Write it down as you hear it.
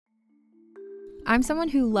I'm someone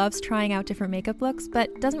who loves trying out different makeup looks,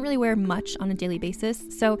 but doesn't really wear much on a daily basis,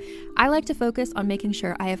 so I like to focus on making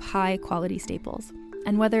sure I have high quality staples.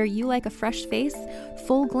 And whether you like a fresh face,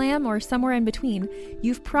 full glam, or somewhere in between,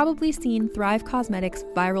 you've probably seen Thrive Causemetics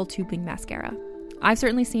Viral Tubing Mascara. I've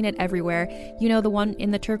certainly seen it everywhere. You know, the one in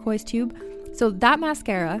the turquoise tube? So that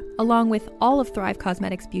mascara, along with all of Thrive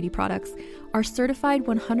Causemetics beauty products, are certified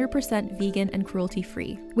 100% vegan and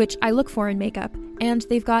cruelty-free, which I look for in makeup, and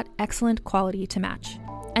they've got excellent quality to match.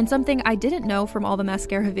 And something I didn't know from all the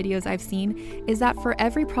mascara videos I've seen is that for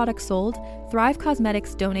every product sold, Thrive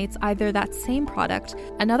Causemetics donates either that same product,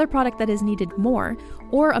 another product that is needed more,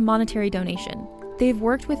 or a monetary donation. They've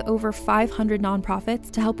worked with over 500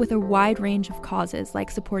 nonprofits to help with a wide range of causes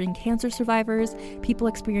like supporting cancer survivors, people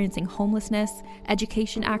experiencing homelessness,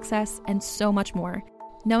 education access, and so much more.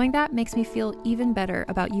 Knowing that makes me feel even better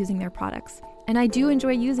about using their products. And I do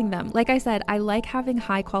enjoy using them. Like I said, I like having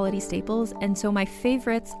high quality staples, and so my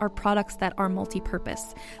favorites are products that are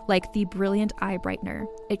multi-purpose, like the Brilliant Eye Brightener.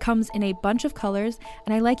 It comes in a bunch of colors,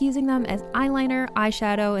 and I like using them as eyeliner,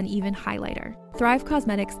 eyeshadow, and even highlighter. Thrive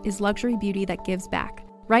Causemetics is luxury beauty that gives back.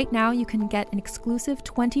 Right now, you can get an exclusive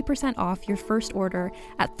 20% off your first order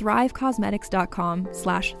at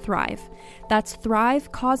thrivecausemetics.com/thrive. That's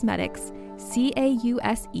Thrive Causemetics,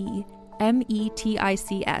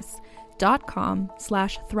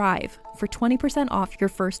 CAUSEMETICS.com/thrive for 20% off your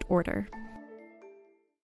first order.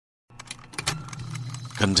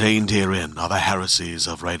 Contained herein are the heresies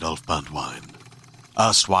of Radolf Burntwine,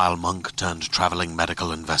 erstwhile monk turned traveling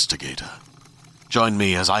medical investigator. Join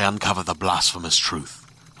me as I uncover the blasphemous truth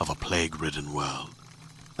of a plague-ridden world,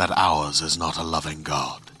 that ours is not a loving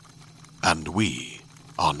God, and we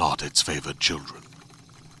are not its favored children.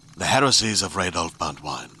 The Heresies of Radolf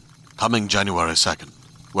Burntwine, coming January 2nd,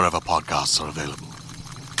 wherever podcasts are available.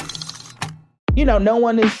 You know, no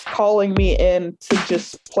one is calling me in to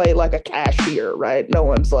just play like a cashier, right? No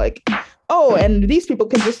one's like, oh, and these people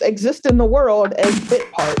can just exist in the world as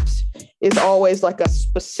bit parts. It's always like a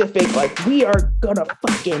specific, like, we are gonna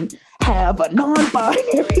fucking have a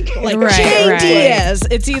non-binary like Che Diaz.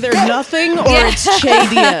 It's either nothing or it's Che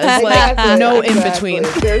Diaz. Like no in between.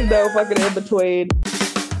 There's no fucking in between.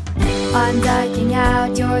 I'm dyking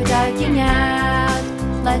out, you're dyking out.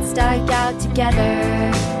 Let's dyke out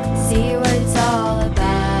together. See what it's all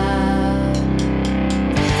about.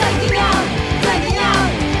 Dyking out, dyking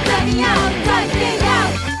out, dyking out, dyking out.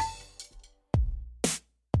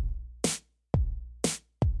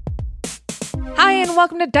 Hi, and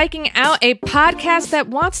welcome to Dyking Out, a podcast that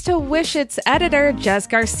wants to wish its editor, Jess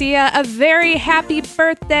Garcia, a very happy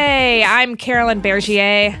birthday. I'm Carolyn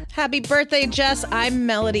Bergier. Happy birthday, Jess. I'm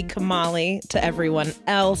Melody Kamali to everyone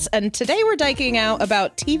else. And today we're dyking out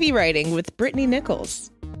about TV writing with Brittany Nichols.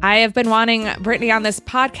 I have been wanting Brittany on this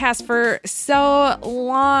podcast for so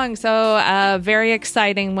long. So very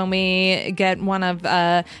exciting when we get one of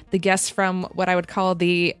the guests from what I would call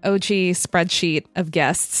the OG spreadsheet of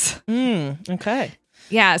guests. Okay.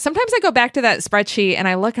 Yeah. Sometimes I go back to that spreadsheet and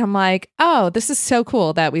I look and I'm like, oh, this is so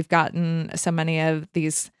cool that we've gotten so many of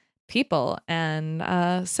these people.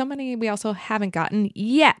 And so many we also haven't gotten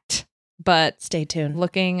yet. But stay tuned.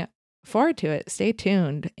 Looking forward to it. Stay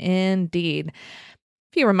tuned. Indeed.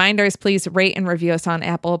 A few reminders, please rate and review us on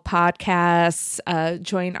Apple Podcasts.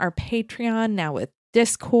 Join our Patreon now with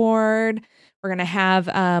Discord. We're going to have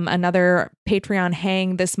another Patreon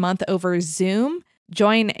hang this month over Zoom.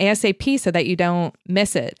 Join ASAP so that you don't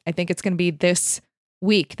miss it. I think it's going to be this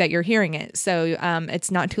week that you're hearing it. So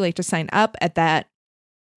it's not too late to sign up at that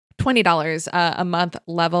 $20 a month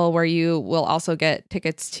level where you will also get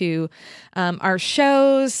tickets to our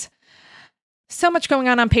shows. So much going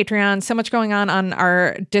on Patreon, so much going on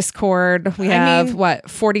our Discord. We have,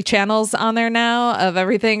 40 channels on there now of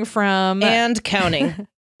everything from... And counting.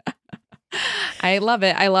 I love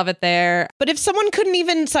it. I love it there. But if someone couldn't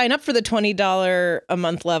even sign up for the $20 a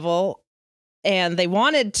month level and they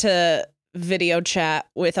wanted to video chat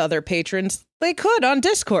with other patrons, they could on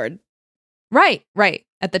Discord. Right.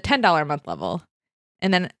 At the $10 a month level.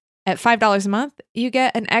 And then at $5 a month, you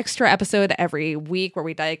get an extra episode every week where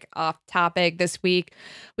we dyke off topic. This week,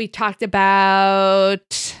 we talked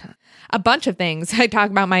about a bunch of things. I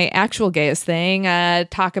talk about my actual gayest thing.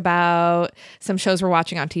 Talk about some shows we're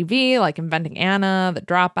watching on TV, like Inventing Anna, The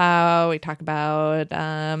Dropout. We talk about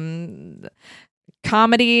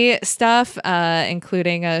comedy stuff,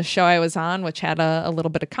 including a show I was on, which had a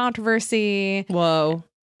little bit of controversy. Whoa.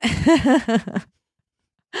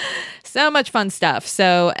 So much fun stuff.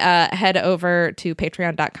 So head over to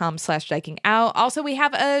patreon.com/dikingout. Also, we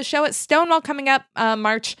have a show at Stonewall coming up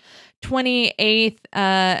March 28th.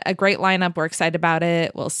 A great lineup. We're excited about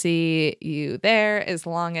it. We'll see you there as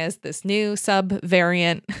long as this new sub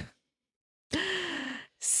variant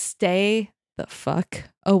stay the fuck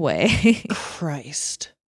away.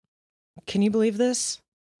 Christ. Can you believe this?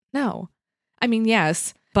 No. I mean,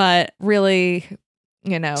 yes, but really,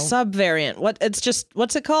 Subvariant.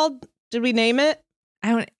 What's it called? Did we name it?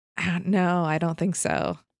 I don't know. I don't think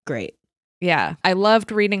so. Great. Yeah. I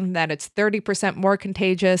loved reading that it's 30% more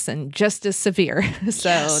contagious and just as severe. So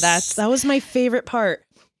Yes, that was my favorite part.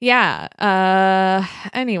 Yeah.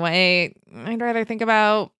 Anyway, I'd rather think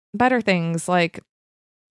about better things like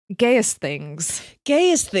gayest things.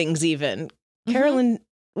 Gayest things even. Carolyn,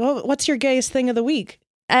 what's your gayest thing of the week?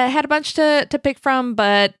 I had a bunch to pick from,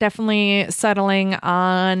 but definitely settling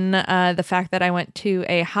on the fact that I went to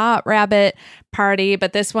a Hot Rabbit party.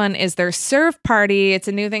 But this one is their serve party. It's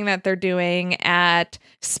a new thing that they're doing at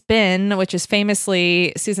Spin, which is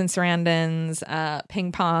famously Susan Sarandon's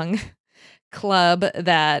ping pong club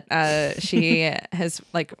that she has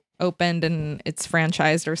opened and it's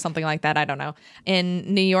franchised or something like that. I don't know.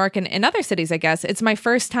 In New York and in other cities, I guess. It's my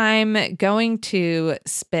first time going to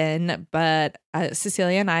Spin, but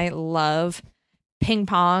Cecilia and I love ping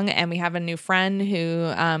pong, and we have a new friend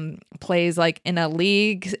who plays in a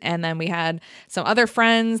league, and then we had some other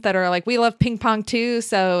friends that are we love ping pong too.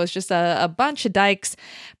 So it was just a bunch of dykes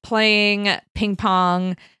playing ping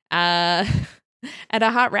pong at a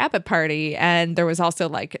Hot Rabbit party, and there was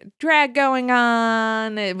also drag going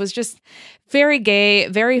on. It was just very gay,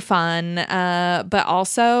 very fun, but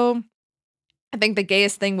also I think the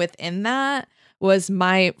gayest thing within that was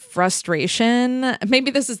my frustration. Maybe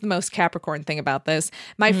this is the most Capricorn thing about this.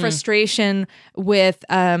 My frustration with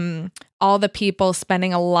all the people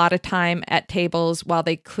spending a lot of time at tables while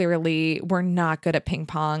they clearly were not good at ping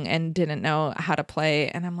pong and didn't know how to play.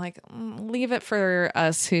 And I'm like, leave it for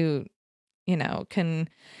us who can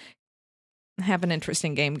have an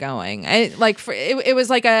interesting game going. It was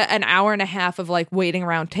an hour and a half of waiting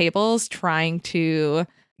around tables trying to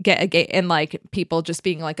get a game, and people just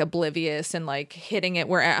being oblivious and hitting it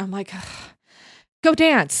where I'm like, go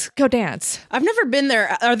dance. I've never been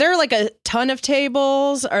there. Are there a ton of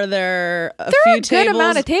tables? Are there a few tables? Good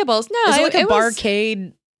amount of tables. No, is it a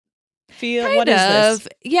barcade feel? What is this?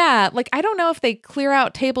 Yeah, I don't know if they clear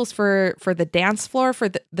out tables for the dance floor for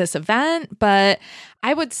this event, but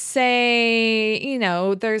I would say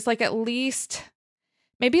there's at least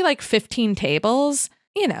maybe 15 tables.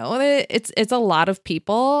 It's a lot of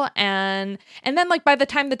people, and then by the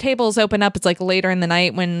time the tables open up, it's later in the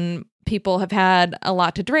night when people have had a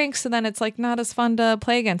lot to drink, so then it's not as fun to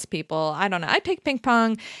play against people. I don't know. I take ping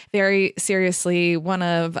pong very seriously. One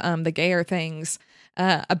of the gayer things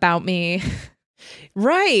about me.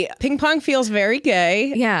 Right. Ping pong feels very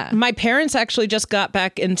gay. Yeah. My parents actually just got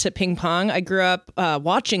back into ping pong. I grew up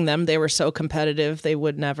watching them. They were so competitive. They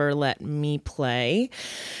would never let me play.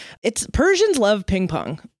 Persians love ping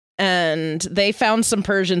pong. And they found some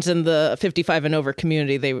Persians in the 55 and over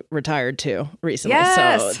community they retired to recently.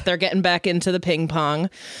 Yes. So they're getting back into the ping pong.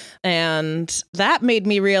 And that made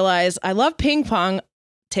me realize I love ping pong.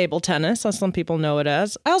 Table tennis, as some people know it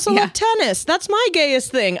as. I also love tennis. That's my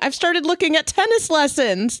gayest thing. I've started looking at tennis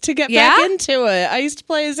lessons to get back into it. I used to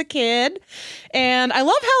play as a kid, and I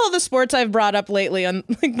love how all the sports I've brought up lately on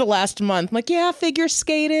the last month. I'm figure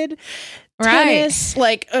skated, tennis.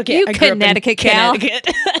 Okay, you I grew Connecticut up in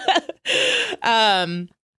Connecticut.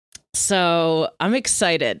 So I'm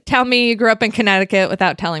excited. Tell me you grew up in Connecticut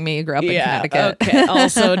without telling me you grew up in Connecticut. Okay.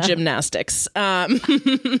 Also gymnastics.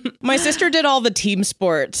 My sister did all the team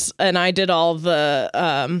sports, and I did all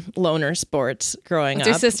the loner sports growing up.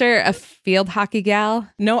 Is your sister a field hockey gal?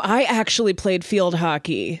 No, I actually played field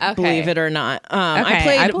hockey, believe it or not. I I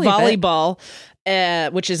played believe volleyball.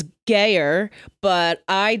 Which is gayer, but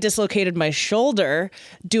I dislocated my shoulder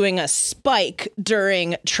doing a spike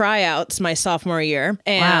during tryouts my sophomore year.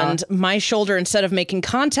 And my shoulder, instead of making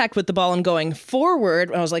contact with the ball and going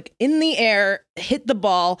forward, I was in the air, hit the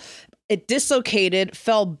ball, it dislocated,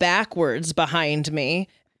 fell backwards behind me,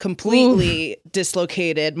 completely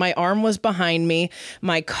dislocated. My arm was behind me.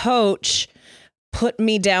 My coach put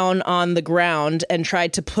me down on the ground and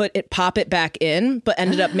tried to pop it back in, but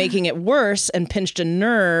ended up making it worse and pinched a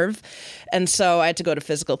nerve. And so I had to go to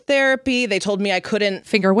physical therapy. They told me I couldn't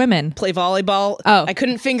finger women, play volleyball. Oh, I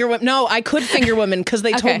couldn't finger women. No, I could finger women because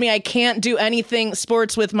they told me I can't do anything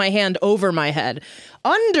sports with my hand over my head.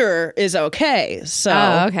 Under is okay.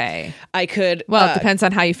 So okay. I could. Well, it depends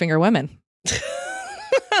on how you finger women.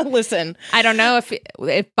 Listen, I don't know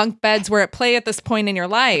if bunk beds were at play at this point in your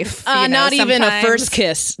life. Not even a first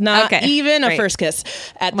kiss. Not even a first kiss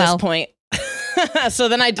at this point. So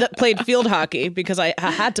then I played field hockey because I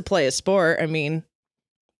had to play a sport. I mean,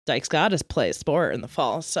 Dyke's got to play a sport in the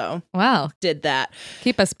fall. So did that.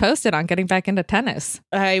 Keep us posted on getting back into tennis.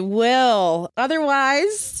 I will.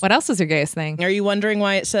 Otherwise, what else is your gayest thing? Are you wondering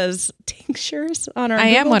why it says tinctures on our I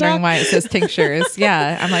Google am wondering Doc? why it says tinctures.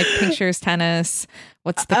 Yeah. I'm like, tinctures, tennis.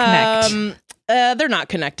 What's the connect? They're not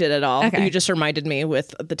connected at all. Okay. You just reminded me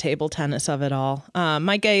with the table tennis of it all.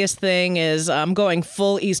 My gayest thing is I'm going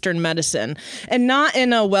full Eastern medicine, and not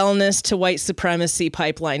in a wellness to white supremacy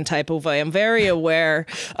pipeline type of way. I'm very aware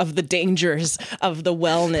of the dangers of the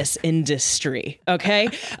wellness industry. Okay.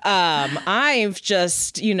 I've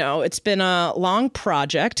just, it's been a long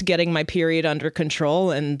project getting my period under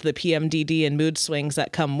control and the PMDD and mood swings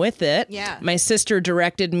that come with it. Yeah. My sister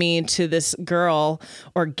directed me to this girl,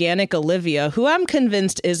 Organic Olivia, who I'm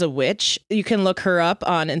convinced is a witch. You can look her up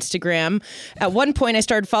on Instagram. At one point, I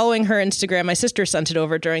started following her Instagram. My sister sent it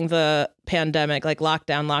over during the pandemic, like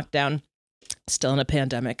lockdown. Still in a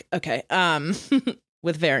pandemic. Okay.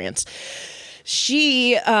 With variants.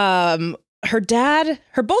 She,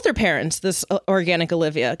 both her parents, this Organic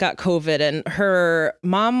Olivia, got COVID, and her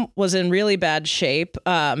mom was in really bad shape.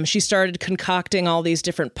 She started concocting all these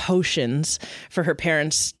different potions for her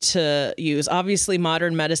parents to use. Obviously,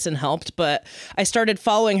 modern medicine helped, but I started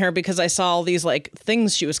following her because I saw all these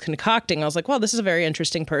things she was concocting. I was like, wow, this is a very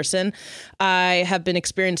interesting person. I have been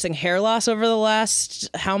experiencing hair loss over the last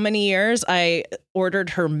how many years? I ordered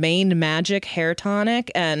her Main Magic hair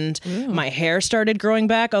tonic, and my hair started growing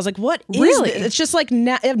back. I was like, what is Really? this? It's just like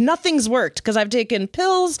nothing's worked because I've taken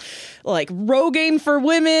pills like Rogaine for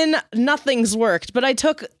women. Nothing's worked. But I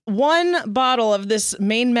took one bottle of this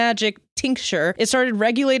Main Magic tincture. It started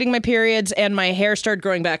regulating my periods and my hair started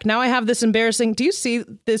growing back. Now I have this embarrassing, do you see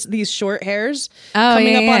these short hairs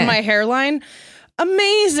coming up on my hairline?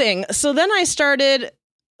 Amazing. So then I started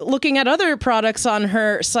looking at other products on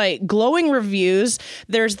her site, glowing reviews.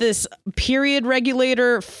 There's this period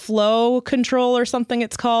regulator flow control or something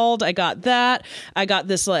it's called. I got that. I got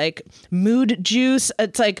this mood juice.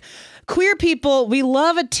 It's like queer people, we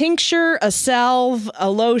love a tincture, a salve, a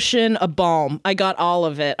lotion, a balm. I got all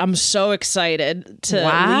of it. I'm so excited to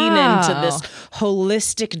lean into this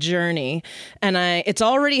holistic journey. And it's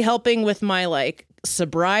already helping with my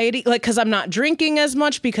sobriety, because I'm not drinking as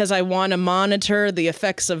much because I want to monitor the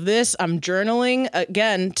effects of this. I'm journaling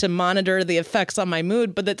again to monitor the effects on my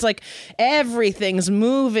mood, but it's everything's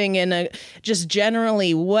moving in a just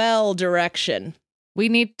generally well direction. We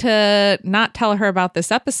need to not tell her about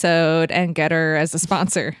this episode and get her as a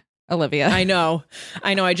sponsor, Olivia. I know.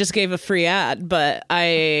 I just gave a free ad, but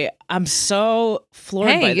I'm so floored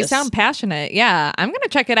by this. Hey, you sound passionate. Yeah, I'm going to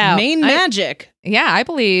check it out. Main Magic. Yeah, I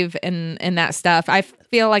believe in that stuff. I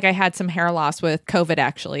feel like I had some hair loss with COVID,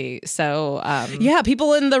 actually. So, yeah,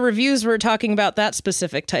 people in the reviews were talking about that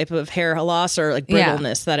specific type of hair loss or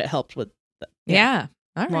brittleness that it helped with. Yeah.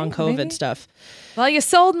 All right, long COVID stuff. Well, you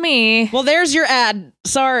sold me. Well, there's your ad.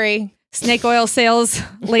 Sorry. Snake oil sales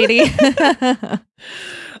lady.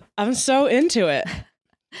 I'm so into it.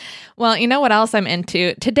 Well, you know what else I'm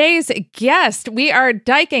into? Today's guest, we are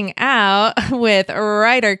diking out with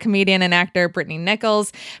writer, comedian, and actor Brittany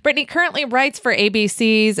Nichols. Brittany currently writes for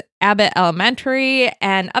ABC's Abbott Elementary,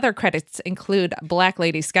 and other credits include Black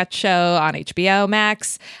Lady Sketch Show on HBO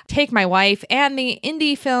Max, Take My Wife, and the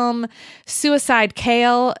indie film Suicide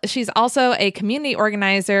Kale. She's also a community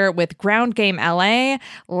organizer with Ground Game LA.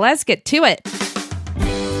 Let's get to it.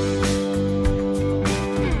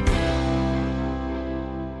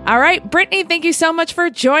 All right, Brittany, thank you so much for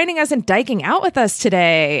joining us and diking out with us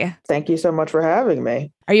today. Thank you so much for having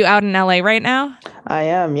me. Are you out in LA right now? I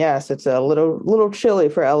am, yes. It's a little chilly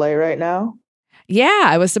for LA right now. Yeah,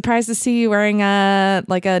 I was surprised to see you wearing a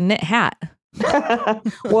knit hat.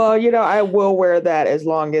 Well, I will wear that as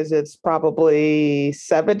long as it's probably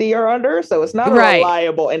 70 or under, so it's not a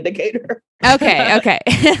reliable indicator. Okay.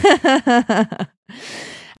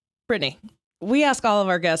 Brittany, we ask all of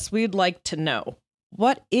our guests, we'd like to know,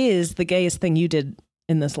 what is the gayest thing you did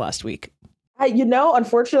in this last week?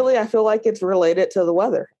 Unfortunately, I feel like it's related to the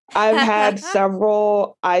weather. I've had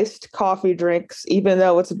several iced coffee drinks, even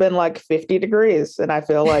though it's been 50 degrees. And I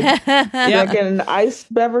feel like drinking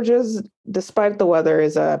iced beverages, despite the weather,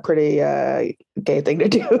 is a pretty gay thing to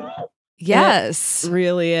do. Yes. It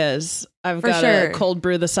really is. I've got a cold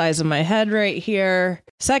brew the size of my head right here.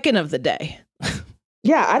 Second of the day.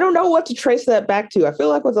 Yeah, I don't know what to trace that back to. I feel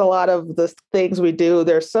like with a lot of the things we do,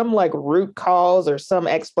 there's some like root cause or some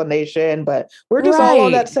explanation, but we're just all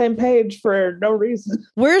on that same page for no reason.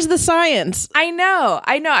 Where's the science? I know.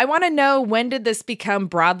 I want to know, when did this become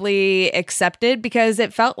broadly accepted? Because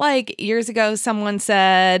it felt like years ago someone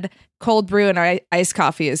said cold brew and iced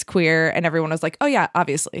coffee is queer, and everyone was like, oh yeah,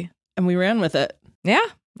 obviously. And we ran with it. Yeah.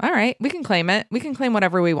 All right. We can claim it. We can claim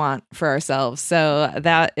whatever we want for ourselves. So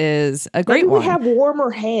that is a great one. Maybe we have warmer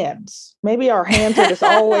hands. Maybe our hands are just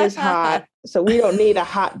always hot, so we don't need a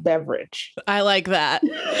hot beverage. I like that.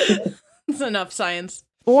 It's enough science.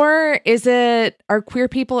 Or are queer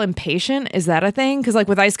people impatient? Is that a thing? Because like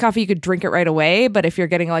with iced coffee, you could drink it right away. But if you're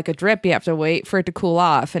getting like a drip, you have to wait for it to cool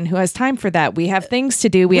off. And who has time for that? We have things to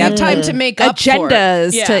do. We have time to make up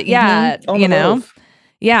agendas for it. you know? Move.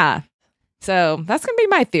 Yeah. So that's going to be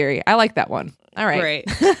my theory. I like that one. All right. Great.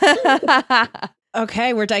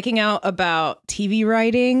 Okay, we're diking out about TV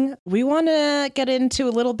writing. We want to get into a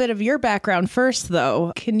little bit of your background first,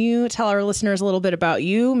 though. Can you tell our listeners a little bit about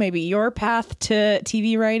you, maybe your path to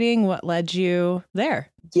TV writing? What led you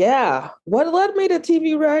there? Yeah. What led me to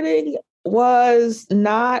TV writing was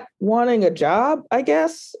not wanting a job, I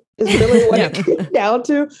guess, is really what it came down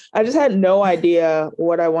to. I just had no idea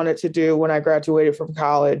what I wanted to do when I graduated from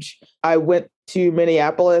college. I went to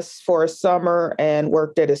Minneapolis for a summer and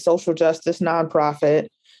worked at a social justice nonprofit.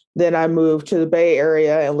 Then I moved to the Bay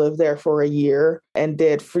Area and lived there for a year and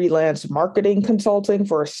did freelance marketing consulting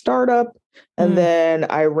for a startup. And then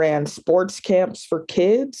I ran sports camps for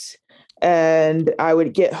kids. And I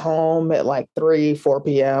would get home at like 4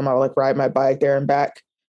 p.m. I would like ride my bike there and back.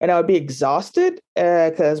 And I would be exhausted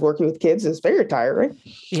because working with kids is very tiring.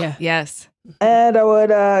 Yeah. Yes. And I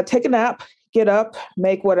would take a nap, get up,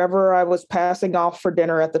 make whatever I was passing off for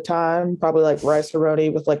dinner at the time, probably like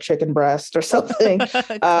rice-a-roni with like chicken breast or something,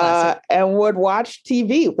 and would watch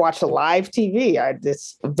TV, watch live TV.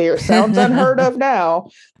 This sounds unheard of now,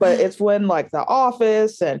 but it's when like The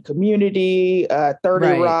Office and Community,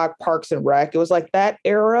 30 Rock, Parks and Rec, it was like that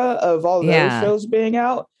era of all those shows being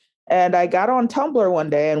out. And I got on Tumblr one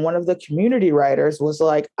day and one of the community writers was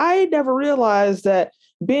like, I never realized that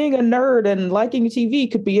being a nerd and liking TV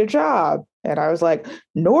could be a job. And I was like,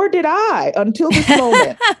 nor did I until this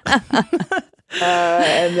moment.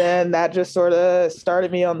 And then that just sort of started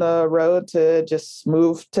me on the road to just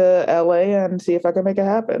move to LA and see if I could make it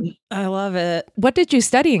happen. I love it. What did you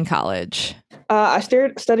study in college? I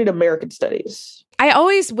studied American Studies. I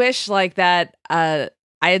always wish like that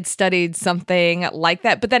I had studied something like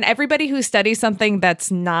that, but then everybody who studies something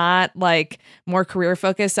that's not like more career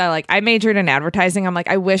focused, I majored in advertising. I'm like,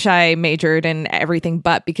 I wish I majored in everything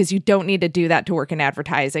but, because you don't need to do that to work in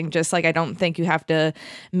advertising. Just like, I don't think you have to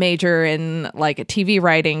major in like a TV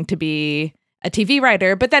writing to be a TV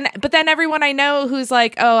writer. But then everyone I know who's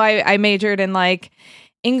like, oh, I majored in like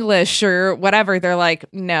English or whatever, they're like,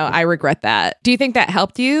 no, I regret that. Do you think that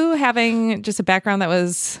helped you having just a background that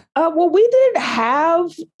was... Well, we didn't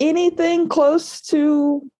have anything close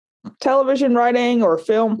to television writing or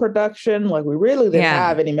film production. Like we really didn't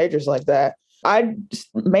have any majors like that. I just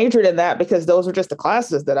majored in that because those were just the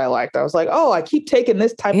classes that I liked. I was like, oh, I keep taking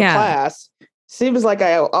this type of class. Seems like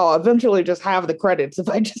I'll eventually just have the credits if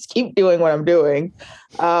I just keep doing what I'm doing.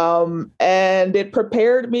 And it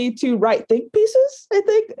prepared me to write think pieces. I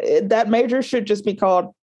think that major should just be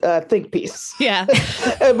called think piece. Yeah.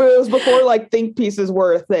 But it was before like think pieces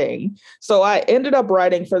were a thing. So I ended up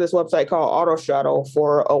writing for this website called Auto Shuttle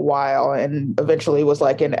for a while and eventually was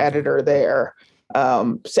like an editor there.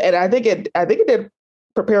 And I think it did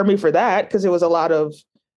prepare me for that because it was a lot of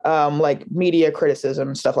like media criticism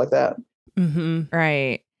and stuff like that. Mm-hmm.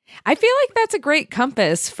 Right. I feel like that's a great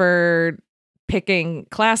compass for picking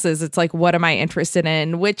classes. It's like, what am I interested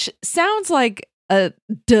in? Which sounds like a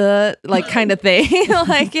like kind of thing.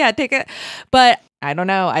 Like, yeah, take it. But I don't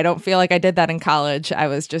know. I don't feel like I did that in college. I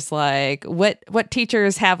was just like, what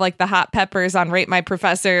teachers have like the hot peppers on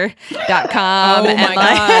ratemyprofessor.com? Oh my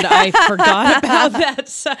God. I forgot about that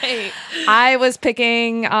site. I was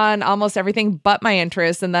picking on almost everything but my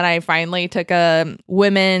interests. And then I finally took a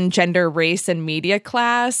women, gender, race, and media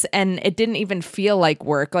class. And it didn't even feel like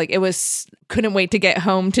work. Like couldn't wait to get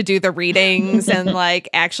home to do the readings and like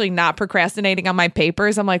actually not procrastinating on my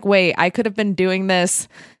papers. I'm like, wait, I could have been doing this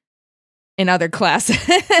in other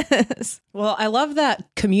classes. Well, I love that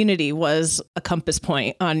Community was a compass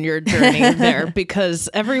point on your journey there, because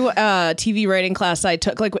every TV writing class I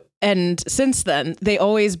took, and since then, they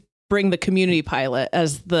always bring the Community pilot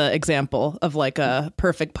as the example of like a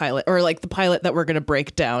perfect pilot, or like the pilot that we're going to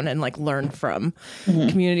break down and like learn from. Mm-hmm.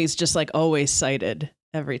 Community is just like always cited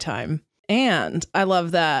every time. And I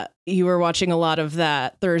love that you were watching a lot of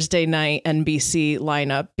that Thursday night NBC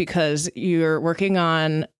lineup because you're working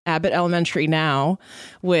on Abbott Elementary now,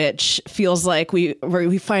 which feels like we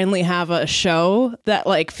finally have a show that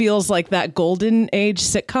like feels like that golden age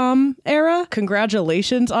sitcom era.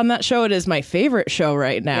 Congratulations on that show. It is my favorite show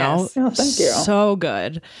right now. Yes. Oh, thank you. So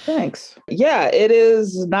good. Thanks. Yeah, it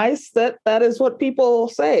is nice that is what people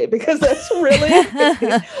say, because that's really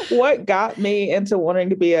what got me into wanting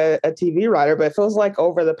to be a TV writer. But it feels like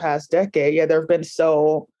over the past decade, there have been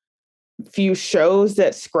so few shows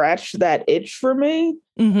that scratched that itch for me.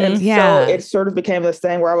 And so it sort of became this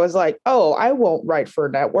thing where I was like, oh, I won't write for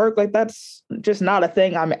a network. Like, that's just not a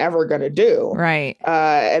thing I'm ever going to do. Right.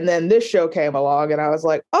 And then this show came along and I was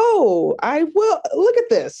like, oh, I will. Look at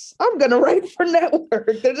this. I'm going to write for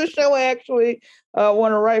network. There's a show I actually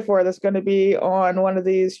want to write for that's going to be on one of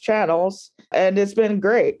these channels. And it's been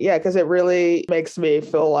great. Yeah, because it really makes me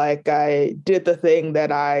feel like I did the thing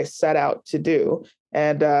that I set out to do.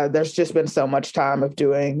 And there's just been so much time of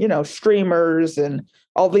doing, streamers and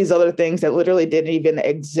all these other things that literally didn't even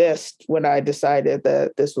exist when I decided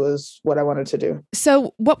that this was what I wanted to do.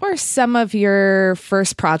 So what were some of your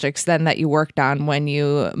first projects then that you worked on when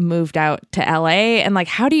you moved out to LA? And like,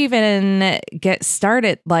 how do you even get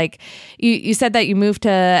started? Like you said that you moved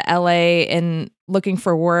to LA and looking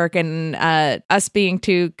for work, and us being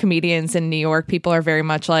two comedians in New York, people are very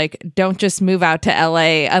much like, don't just move out to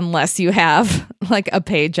LA unless you have like a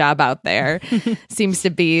paid job out there. Seems to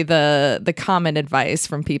be the common advice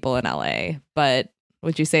from people in LA. But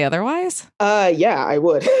would you say otherwise? Yeah, I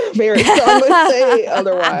would. Very strongly say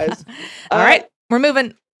otherwise. All right, we're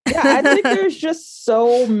moving. Yeah, I think there's just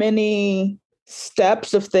so many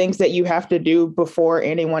steps of things that you have to do before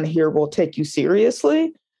anyone here will take you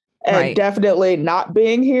seriously. And definitely not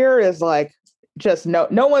being here is like, just no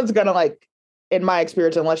one's gonna, like, in my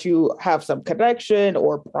experience, unless you have some connection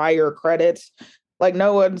or prior credits, like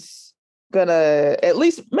no one's gonna, at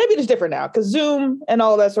least maybe it's different now because Zoom and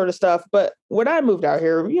all that sort of stuff. But when I moved out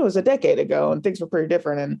here, it was a decade ago and things were pretty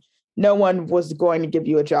different, and no one was going to give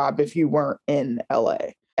you a job if you weren't in LA.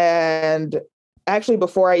 And actually,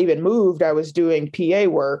 before I even moved, I was doing PA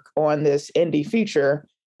work on this indie feature.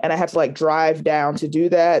 And I had to like drive down to do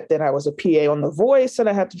that. Then I was a PA on The Voice, and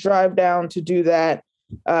I had to drive down to do that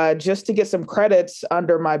just to get some credits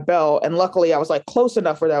under my belt. And luckily I was like close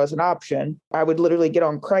enough where that was an option. I would literally get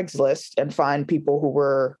on Craigslist and find people who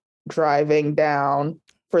were driving down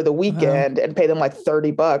for the weekend and pay them like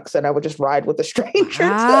 $30. And I would just ride with a stranger to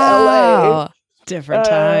LA. Different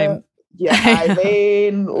time. Yeah, I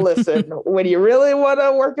mean, listen, when you really want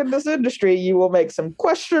to work in this industry, you will make some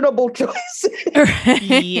questionable choices.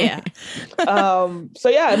 Yeah. So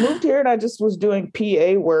yeah, I moved here and I just was doing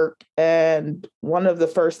PA work. And one of the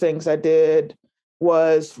first things I did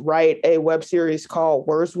was write a web series called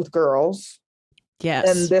Words with Girls. Yes.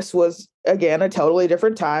 And this was, again, a totally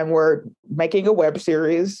different time where making a web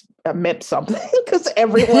series meant something because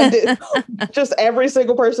everyone did. Just every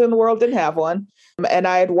single person in the world didn't have one. And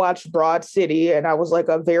I had watched Broad City, and I was like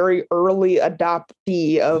a very early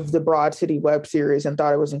adoptee of the Broad City web series and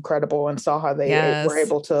thought it was incredible and saw how they were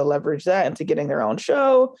able to leverage that into getting their own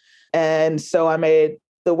show. And so I made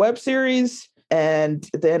the web series and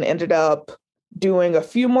then ended up doing a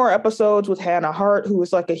few more episodes with Hannah Hart, who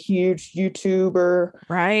was like a huge YouTuber.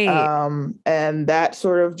 Right. And that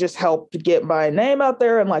sort of just helped get my name out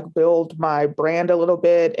there and like build my brand a little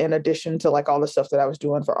bit, in addition to like all the stuff that I was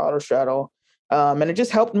doing for Auto Shuttle. And it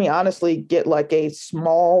just helped me honestly get like a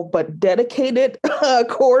small but dedicated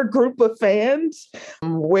core group of fans,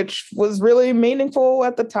 which was really meaningful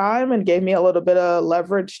at the time and gave me a little bit of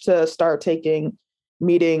leverage to start taking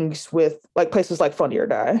meetings with like places like Funny or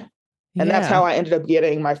Die. And that's how I ended up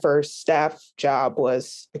getting my first staff job,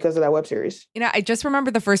 was because of that web series. I just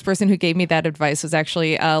remember the first person who gave me that advice was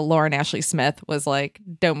actually Lauren Ashley Smith, was like,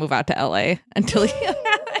 don't move out to LA until you have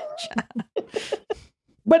a job.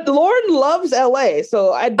 But Lauren loves LA,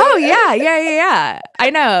 so I don't. Oh, yeah. I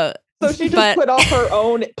know. So she just put off her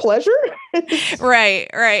own pleasure? Right.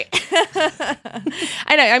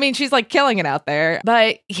 I know. I mean, she's like killing it out there.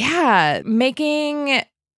 But yeah, making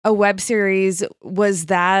a web series, was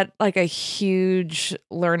that like a huge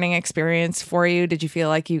learning experience for you? Did you feel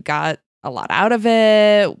like you got a lot out of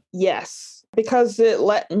it? Yes, because it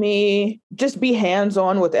let me just be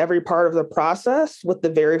hands-on with every part of the process with the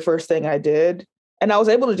very first thing I did. And I was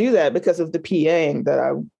able to do that because of the PAing that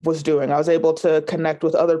I was doing. I was able to connect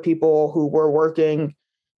with other people who were working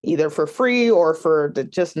either for free or for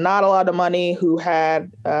just not a lot of money, who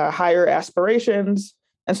had higher aspirations.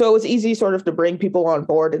 And so it was easy sort of to bring people on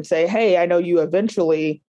board and say, hey, I know you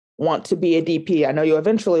eventually want to be a DP. I know you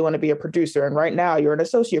eventually want to be a producer. And right now you're an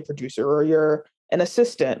associate producer or you're an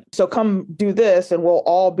assistant. So come do this and we'll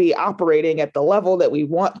all be operating at the level that we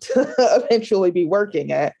want to eventually be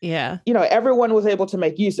working at. Yeah. You know, everyone was able to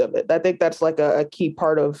make use of it. I think that's like a key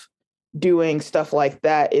part of doing stuff like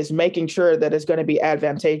that, is making sure that it's going to be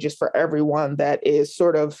advantageous for everyone that is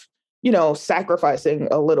sort of, you know, sacrificing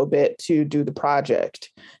a little bit to do the project.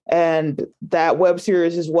 And that web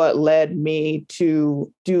series is what led me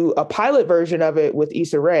to do a pilot version of it with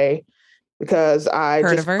Issa Rae, because I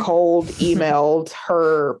just cold emailed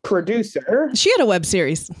her producer. She had a web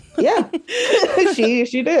series. Yeah,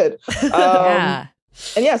 she did. Yeah.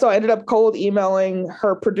 And yeah, so I ended up cold emailing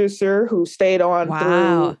her producer, who stayed on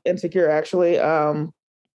through Insecure, actually,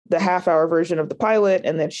 the half-hour version of the pilot.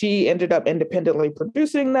 And then she ended up independently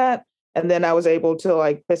producing that. And then I was able to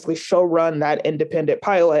like basically show run that independent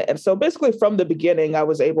pilot. And so basically from the beginning, I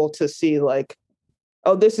was able to see like,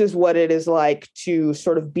 oh, this is what it is like to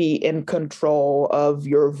sort of be in control of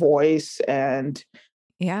your voice and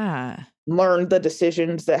learn the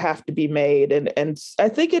decisions that have to be made. And I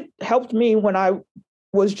think it helped me when I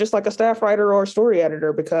was just like a staff writer or a story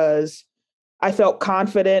editor, because I felt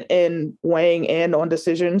confident in weighing in on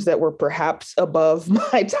decisions that were perhaps above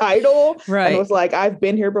my title. Right. And it was like, I've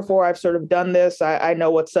been here before. I've sort of done this. I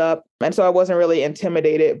know what's up. And so I wasn't really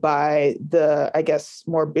intimidated by the, I guess,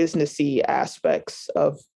 more businessy aspects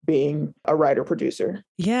of being a writer producer.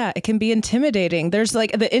 Yeah, it can be intimidating. There's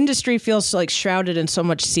like, the industry feels like shrouded in so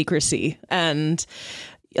much secrecy. And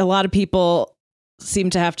a lot of people seem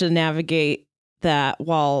to have to navigate that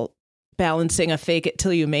while balancing a fake it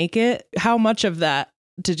till you make it. How much of that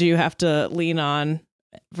did you have to lean on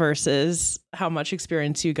versus how much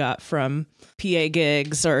experience you got from PA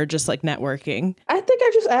gigs or just like networking? I think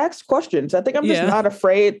I just asked questions. I think I'm just not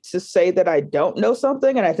afraid to say that I don't know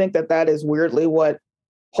something. And I think that that is weirdly what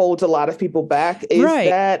holds a lot of people back, is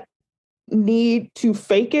that need to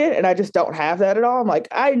fake it. And I just don't have that at all. I'm like,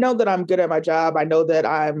 I know that I'm good at my job. I know that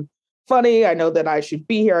I'm funny. I know that I should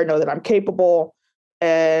be here. I know that I'm capable.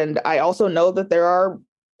 And I also know that there are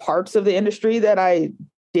parts of the industry that I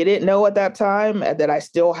didn't know at that time and that I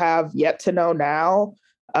still have yet to know now.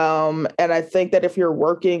 And I think that if you're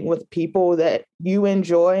working with people that you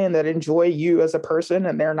enjoy and that enjoy you as a person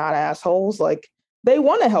and they're not assholes, like they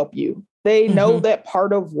want to help you. They know that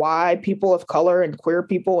part of why people of color and queer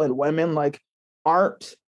people and women like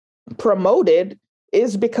aren't promoted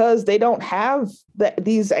is because they don't have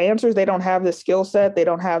these answers. They don't have this skill set. They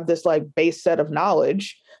don't have this like base set of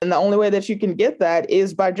knowledge. And the only way that you can get that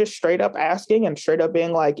is by just straight up asking and straight up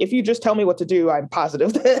being like, if you just tell me what to do, I'm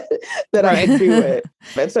positive that I can do it.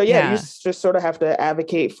 And so, you just sort of have to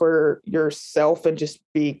advocate for yourself and just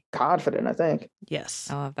be confident, I think. Yes.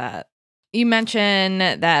 I love that. You mentioned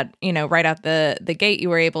that, you know, right out the gate, you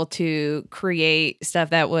were able to create stuff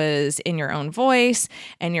that was in your own voice,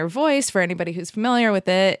 and your voice, for anybody who's familiar with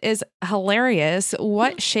it, is hilarious.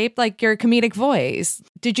 What shaped like your comedic voice?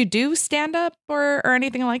 Did you do stand up or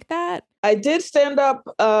anything like that? I did stand up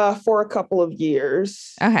for a couple of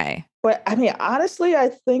years. Okay. But I mean, honestly, I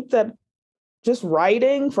think that just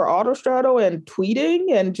writing for Autostrato and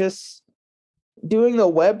tweeting and just doing the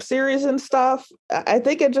web series and stuff, I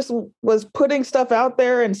think it just was putting stuff out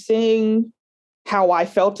there and seeing how I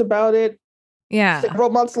felt about it. Yeah. Several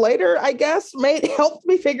months later, I guess, helped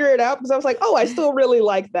me figure it out, because I was like, oh, I still really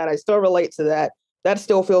like that. I still relate to that. That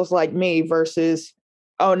still feels like me, versus,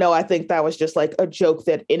 oh no, I think that was just like a joke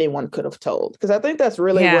that anyone could have told. Because I think that's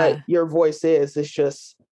really what your voice is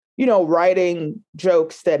just, you know, writing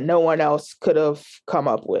jokes that no one else could have come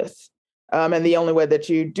up with. And the only way that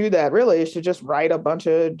you do that really is to just write a bunch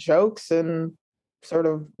of jokes and sort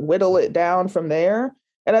of whittle it down from there.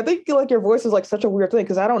 And I think like your voice is like such a weird thing,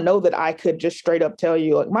 because I don't know that I could just straight up tell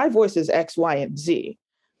you like my voice is X, Y, and Z.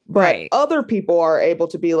 But other people are able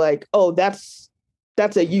to be like, oh, that's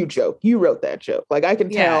a you joke. You wrote that joke. Like I can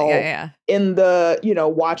tell in the, you know,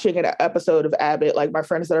 watching an episode of Abbott, like my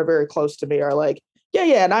friends that are very close to me are like,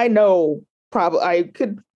 yeah. And I know probably I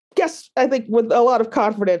could guess, I think with a lot of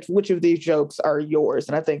confidence, which of these jokes are yours.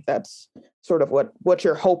 And I think that's sort of what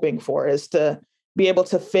you're hoping for, is to be able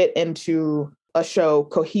to fit into a show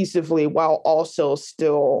cohesively while also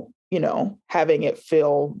still, you know, having it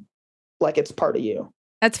feel like it's part of you.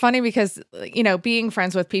 That's funny because, you know, being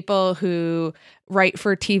friends with people who write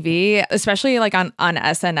for TV, especially like on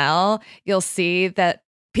SNL, you'll see that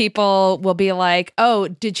people will be like, oh,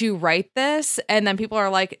 did you write this? And then people are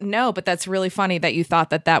like, no, but that's really funny that you thought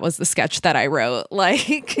that was the sketch that I wrote. Like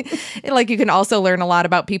you can also learn a lot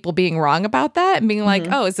about people being wrong about that and being like,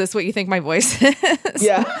 oh, is this what you think my voice is?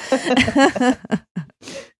 Yeah.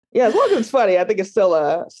 Yeah, as long as it's funny, I think it's still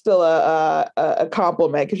a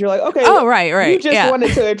compliment because you're like, okay, oh right, you just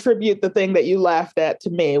wanted to attribute the thing that you laughed at to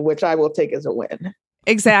me, which I will take as a win.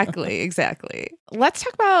 Exactly. Let's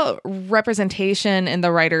talk about representation in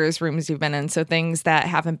the writers' rooms you've been in. So things that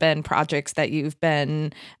haven't been projects that you've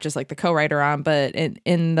been just like the co-writer on, but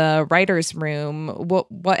in the writers' room,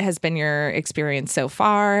 what has been your experience so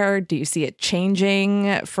far? Do you see it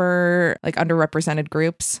changing for like underrepresented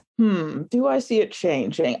groups? Do I see it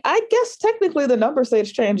changing? I guess technically the numbers say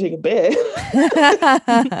it's changing a bit.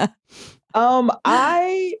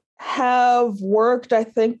 I have worked, I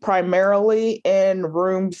think, primarily in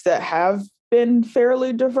rooms that have been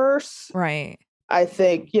fairly diverse. Right. I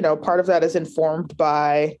think, part of that is informed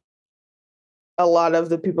by a lot of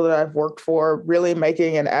the people that I've worked for really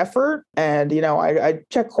making an effort. And, I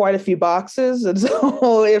check quite a few boxes. And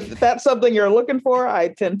so if that's something you're looking for, I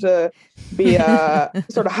tend to be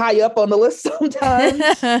sort of high up on the list sometimes.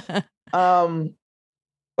 But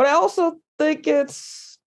I also think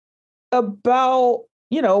it's about,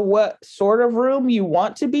 what sort of room you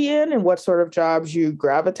want to be in and what sort of jobs you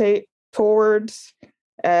gravitate towards.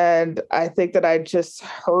 And I think that I just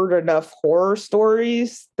heard enough horror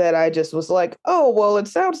stories that I just was like, oh, well, it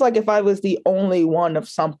sounds like if I was the only one of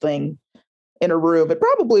something in a room, it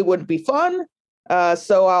probably wouldn't be fun.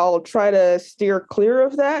 So I'll try to steer clear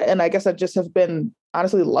of that. And I guess I just have been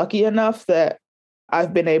honestly lucky enough that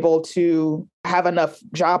I've been able to have enough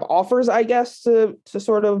job offers, I guess, to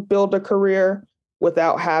sort of build a career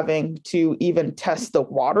without having to even test the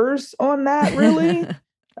waters on that, really.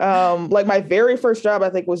 Like my very first job,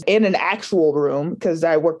 I think, was in an actual room because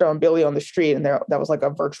I worked on Billy on the Street, and that was like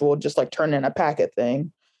a virtual, just like turn in a packet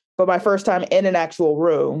thing. But my first time in an actual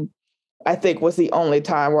room, I think, was the only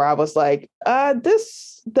time where I was like,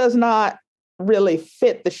 this does not really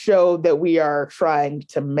fit the show that we are trying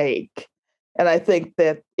to make. And I think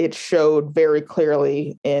that it showed very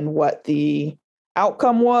clearly in what the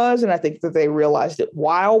outcome was. And I think that they realized it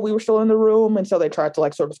while we were still in the room. And so they tried to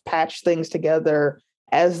like sort of patch things together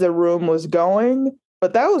as the room was going.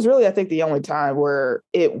 But that was really, I think, the only time where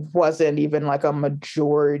it wasn't even like a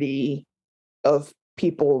majority of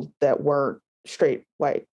people that weren't straight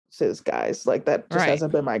white cis guys. Like that just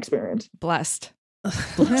hasn't been my experience. Blessed.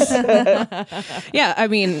 Yeah, I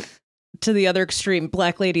mean, to the other extreme,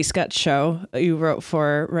 Black Lady sketch show you wrote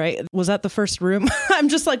for, right? Was that the first room? I'm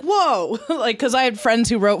just like, whoa, like, because I had friends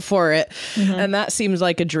who wrote for it, and that seems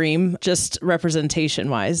like a dream, just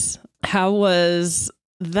representation wise. How was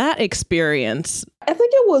that experience? I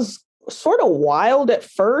think it was sort of wild at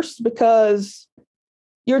first because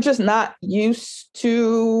you're just not used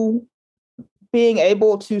to being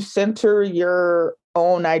able to center your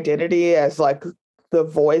own identity as like the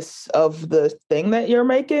voice of the thing that you're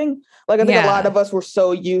making. Like I think a lot of us were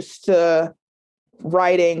so used to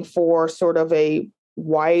writing for sort of a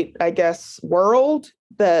white, I guess, world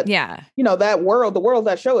that, that world, the world of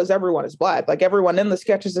that show is everyone is Black. Like everyone in the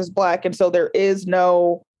sketches is Black. And so there is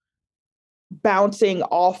no bouncing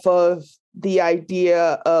off of the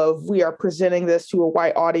idea of we are presenting this to a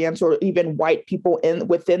white audience or even white people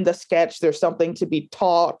within the sketch. There's something to be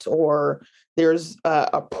taught, or there's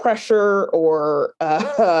a pressure or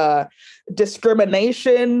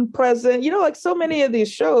discrimination present. Like so many of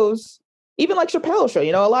these shows, even like Chappelle's show,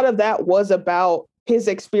 a lot of that was about his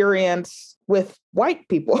experience with white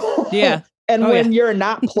people. Yeah. And when you're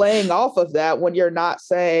not playing off of that, when you're not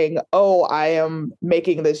saying, oh, I am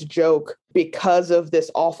making this joke because of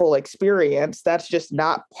this awful experience, that's just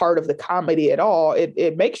not part of the comedy at all.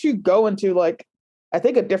 It makes you go into like, I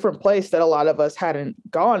think, a different place that a lot of us hadn't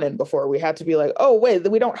gone in before. We had to be like, oh, wait,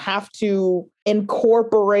 we don't have to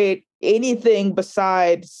incorporate anything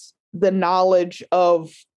besides the knowledge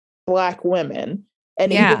of Black women.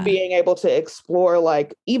 And even being able to explore,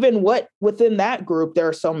 like, even what within that group, there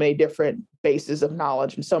are so many different bases of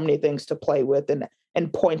knowledge and so many things to play with and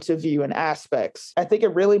points of view and aspects. I think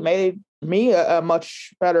it really made me a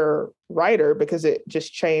much better writer because it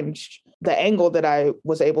just changed the angle that I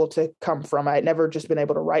was able to come from. I'd never just been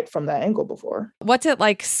able to write from that angle before. What's it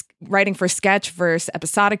like writing for sketch versus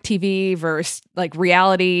episodic TV versus like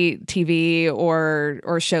reality TV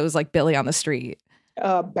or shows like Billy on the Street?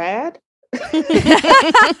 Bad. I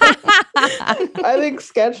think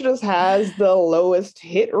sketch just has the lowest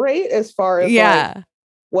hit rate as far as like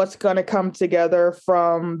what's going to come together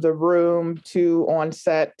from the room to on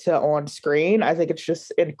set to on screen. I think it's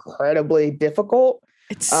just incredibly difficult.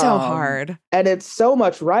 It's so hard. And it's so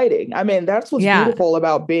much writing. I mean, that's what's beautiful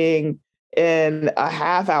about being in a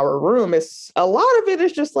half-hour room, it's a lot of it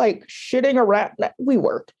is just like shitting around. We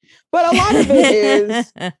work, but a lot of it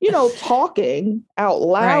is, talking out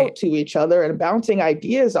loud to each other and bouncing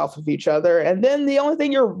ideas off of each other. And then the only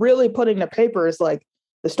thing you're really putting to paper is like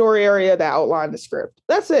the story area, the outline, the script.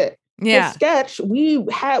 That's it. Yeah. The sketch, we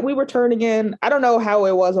were turning in, I don't know how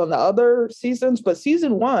it was on the other seasons, but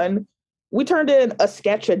season 1, we turned in a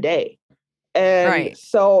sketch a day. And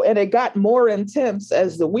and it got more intense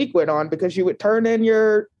as the week went on, because you would turn in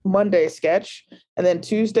your Monday sketch, and then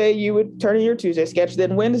Tuesday you would turn in your Tuesday sketch.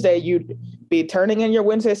 Then Wednesday you'd be turning in your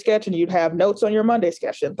Wednesday sketch, and you'd have notes on your Monday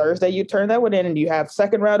sketch. And Thursday you turn that one in, and you have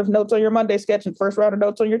second round of notes on your Monday sketch and first round of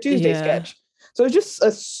notes on your Tuesday sketch. So it's just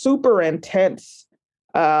a super intense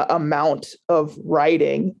amount of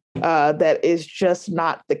writing that is just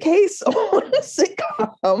not the case on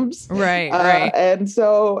sitcoms. Right. And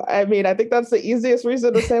so, I mean, I think that's the easiest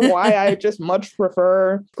reason to say why I just much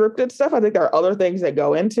prefer scripted stuff. I think there are other things that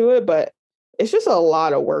go into it, but it's just a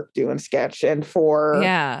lot of work doing sketch, and for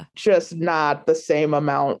just not the same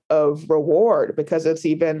amount of reward, because it's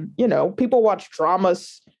even, people watch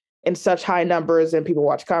dramas in such high numbers, and people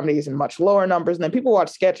watch comedies in much lower numbers, and then people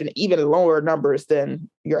watch sketch in even lower numbers than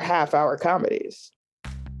your half-hour comedies.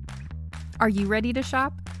 Are you ready to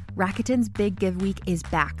shop? Rakuten's Big Give Week is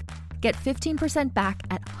back. Get 15% back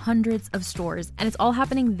at hundreds of stores, and it's all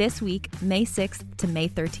happening this week, May 6th to May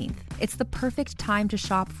 13th. It's the perfect time to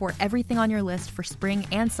shop for everything on your list for spring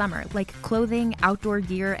and summer, like clothing, outdoor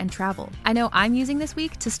gear, and travel. I know I'm using this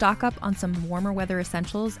week to stock up on some warmer weather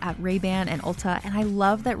essentials at Ray-Ban and Ulta, and I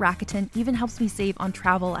love that Rakuten even helps me save on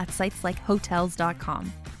travel at sites like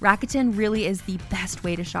Hotels.com. Rakuten really is the best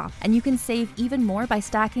way to shop, and you can save even more by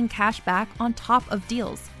stacking cash back on top of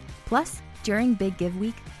deals. Plus, during Big Give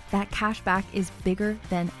Week, that cash back is bigger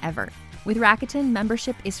than ever. With Rakuten,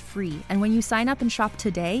 membership is free, and when you sign up and shop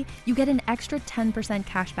today, you get an extra 10%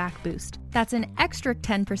 cash back boost. That's an extra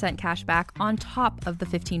 10% cash back on top of the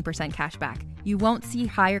 15% cash back. You won't see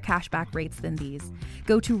higher cash back rates than these.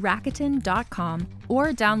 Go to Rakuten.com or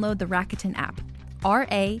download the Rakuten app.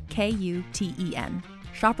 Rakuten.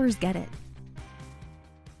 Shoppers get it.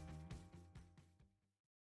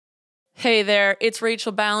 Hey there, it's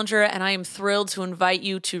Rachel Ballinger, and I am thrilled to invite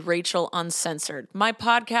you to Rachel Uncensored, my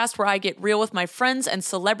podcast where I get real with my friends and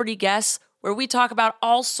celebrity guests, where we talk about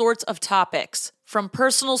all sorts of topics. From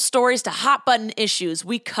personal stories to hot-button issues,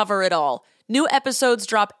 we cover it all. New episodes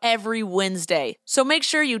drop every Wednesday, so make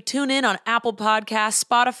sure you tune in on Apple Podcasts,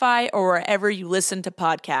 Spotify, or wherever you listen to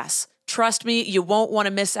podcasts. Trust me, you won't want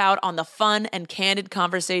to miss out on the fun and candid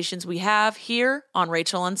conversations we have here on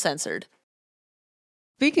Rachel Uncensored.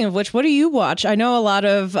 Speaking of which, what do you watch? I know a lot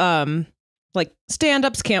of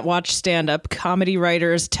stand-ups can't watch stand-up. Comedy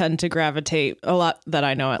writers tend to gravitate, a lot that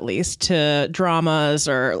I know at least, to dramas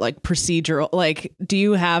or like procedural. Like, do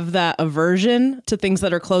you have that aversion to things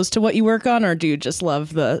that are close to what you work on, or do you just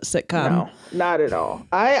love the sitcom? No, not at all.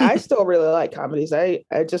 I still really like comedies. I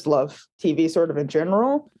just love TV sort of in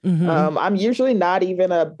general. Mm-hmm. I'm usually not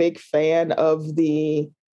even a big fan of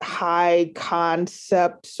the high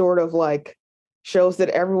concept sort of like shows that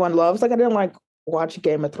everyone loves. Like, I didn't watch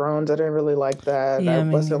Game of Thrones. I didn't really like that. I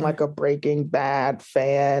wasn't like a Breaking Bad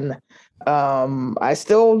fan. I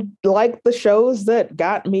still like the shows that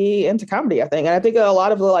got me into comedy, I think. And I think a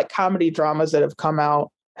lot of the like comedy dramas that have come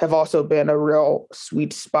out have also been a real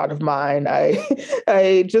sweet spot of mine.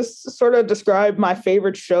 I just sort of describe my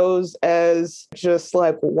favorite shows as just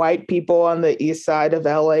like white people on the east side of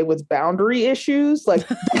LA with boundary issues. Like,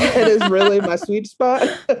 that is really my sweet spot.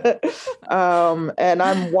 And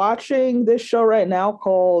I'm watching this show right now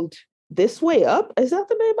called This Way Up. Is that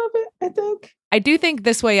the name of it? I think. I do think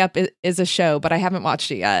This Way Up is a show, but I haven't watched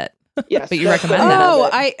it yet. Yes, but you recommend that? Oh,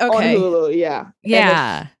 okay. On Hulu, yeah.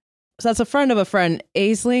 Yeah. So that's a friend of a friend,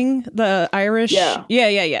 Aisling, the Irish. Yeah.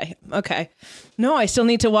 Okay. No, I still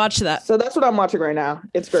need to watch that. So that's what I'm watching right now.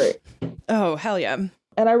 It's great. Oh, hell yeah.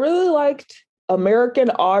 And I really liked American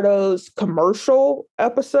Auto's commercial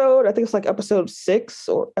episode. I think it's like episode 6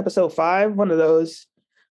 or episode 5, one of those.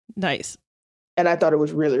 Nice. And I thought it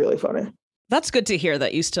was really, really funny. That's good to hear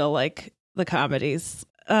that you still like the comedies.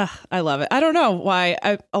 I love it. I don't know why.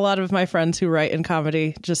 A lot of my friends who write in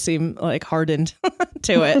comedy just seem like hardened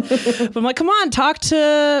to it. But I'm like, come on, talk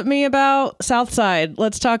to me about Southside.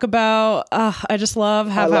 Let's talk about, I just love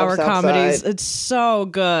half-hour comedies. It's so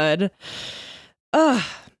good. I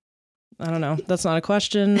don't know. That's not a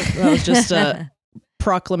question. That was just a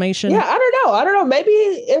proclamation. Yeah, I don't know. Maybe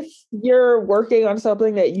if you're working on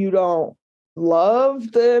something that you don't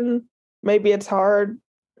love, then maybe it's hard.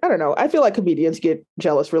 I don't know. I feel like comedians get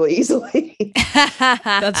jealous really easily.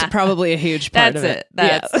 That's probably a huge part of it.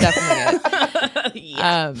 That's definitely it.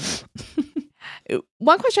 Yeah.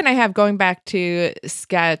 One question I have going back to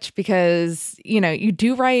sketch, because, you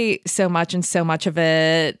do write so much and so much of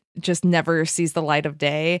it just never sees the light of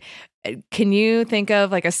day. Can you think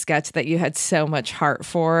of like a sketch that you had so much heart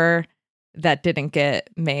for that didn't get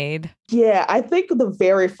made? Yeah, I think the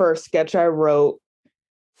very first sketch I wrote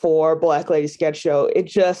for Black Lady Sketch Show, it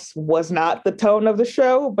just was not the tone of the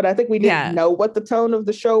show, but I think we didn't know what the tone of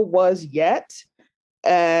the show was yet.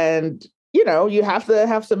 And you have to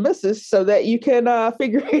have some misses so that you can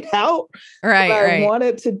figure it out. Right. I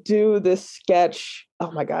wanted to do this sketch.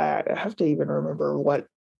 Oh my God, I have to even remember what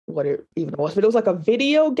it even was, but it was like a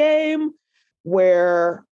video game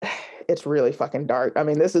where it's really fucking dark. I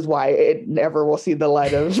mean, this is why it never will see the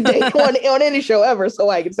light of day on any show ever, so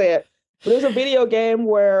I can say it. But it was a video game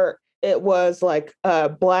where it was like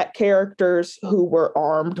Black characters who were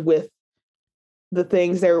armed with the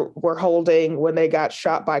things they were holding when they got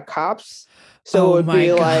shot by cops. So it would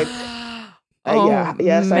be like,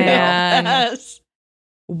 yes, man. I know. Yes.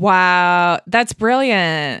 Wow, that's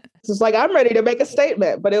brilliant. It's like, I'm ready to make a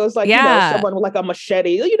statement, but it was like, someone with like a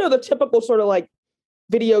machete, the typical sort of like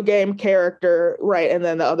video game character, right? And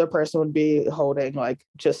then the other person would be holding like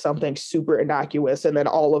just something super innocuous, and then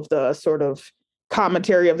all of the sort of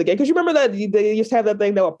commentary of the game. Because you remember that they used to have that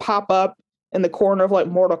thing that would pop up in the corner of like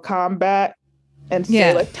Mortal Kombat and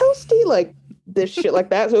say like toasty, like this shit like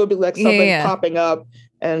that. So it would be like something popping up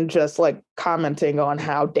and just like commenting on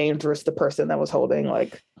how dangerous the person that was holding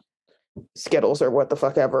like Skittles or what the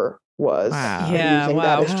fuck ever was. Wow. Using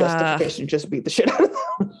that as justification, just beat the shit out of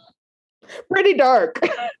them. Pretty dark.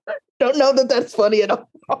 Don't know that that's funny at all.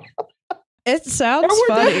 It sounds there were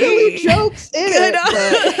funny. Definitely jokes in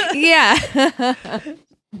it. Yeah.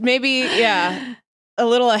 Maybe, a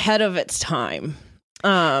little ahead of its time.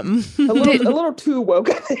 A little too woke,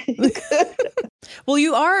 I think. Well,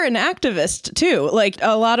 you are an activist too. Like,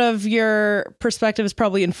 a lot of your perspective is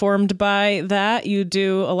probably informed by that. You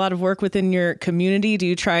do a lot of work within your community. Do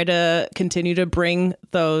you try to continue to bring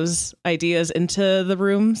those ideas into the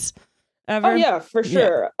rooms ever? Oh yeah, for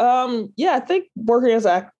sure. I think working as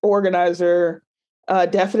an organizer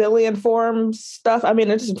definitely informs stuff. I mean,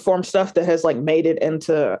 it just informs stuff that has like made it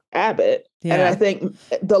into Abbott. Yeah. And I think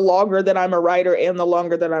the longer that I'm a writer and the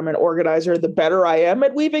longer that I'm an organizer, the better I am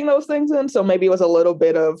at weaving those things in. So maybe it was a little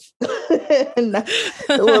bit of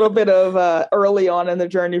early on in the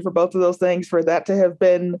journey for both of those things, for that to have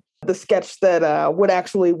been the sketch that would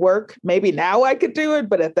actually work. Maybe now I could do it,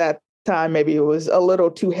 but at that time, maybe it was a little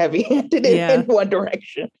too heavy-handed in one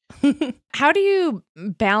direction. How do you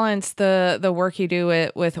balance the work you do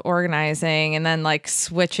with organizing and then like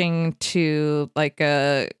switching to like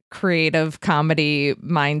a creative comedy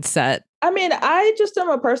mindset? I mean, I just am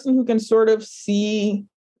a person who can sort of see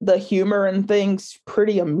the humor in things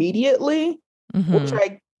pretty immediately, which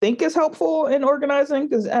I think is helpful in organizing,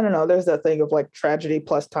 because I don't know, there's that thing of like tragedy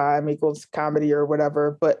plus time equals comedy or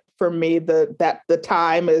whatever. But for me, the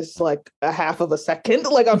time is like a half of a second.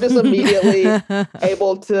 Like, I'm just immediately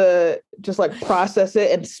able to just like process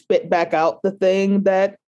it and spit back out the thing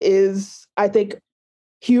that is, I think,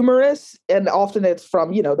 humorous. And often it's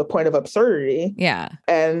from, the point of absurdity. Yeah.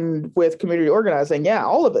 And with community organizing,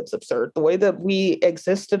 all of it's absurd. The way that we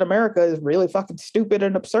exist in America is really fucking stupid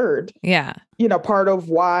and absurd. Yeah. Part of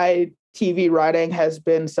why TV writing has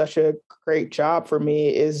been such a great job for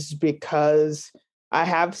me is because I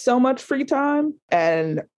have so much free time.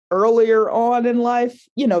 And earlier on in life,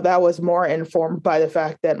 that was more informed by the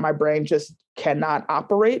fact that my brain just cannot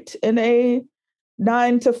operate in a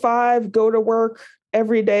 9-to-5, go to work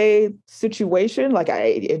every day situation. Like,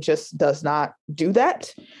 it just does not do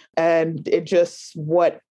that. And it just,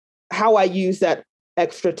 how I use that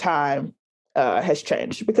extra time has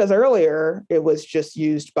changed, because earlier it was just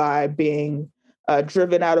used by being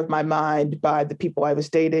driven out of my mind by the people I was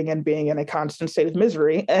dating and being in a constant state of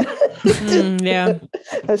misery. And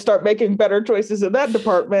I start making better choices in that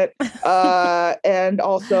department. And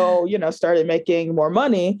also, started making more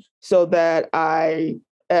money so that I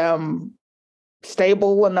am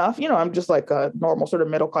stable enough. I'm just like a normal sort of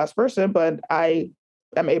middle-class person, but I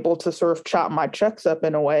am able to sort of chop my checks up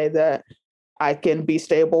in a way that I can be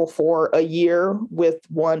stable for a year with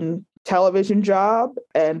one television job.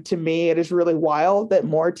 And to me, it is really wild that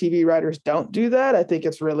more TV writers don't do that. I think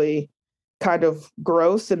it's really kind of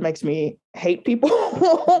gross and makes me hate people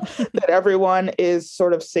that everyone is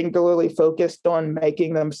sort of singularly focused on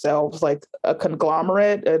making themselves like a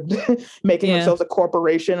conglomerate and making themselves a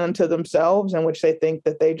corporation unto themselves, in which they think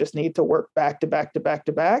that they just need to work back to back to back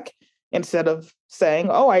to back, instead of saying,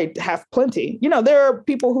 oh, I have plenty. There are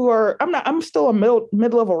people who are, I'm still a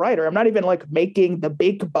mid-level writer. I'm not even like making the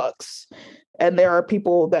big bucks. And there are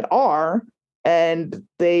people that are, and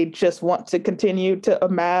they just want to continue to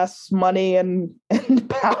amass money and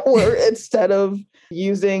power instead of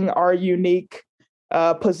using our unique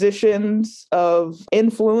positions of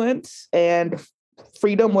influence and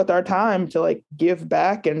freedom with our time to like give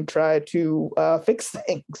back and try to fix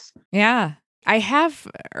things. Yeah. I have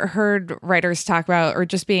heard writers talk about, or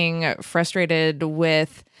just being frustrated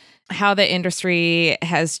with how the industry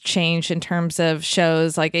has changed in terms of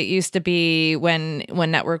shows. Like it used to be when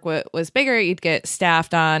network was bigger, you'd get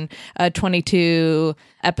staffed on a 22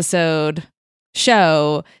 episode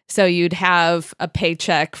show, so you'd have a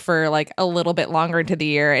paycheck for like a little bit longer into the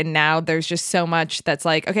year. And now there's just so much that's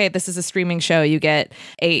like, okay, this is a streaming show, you get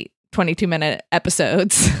 8 22-minute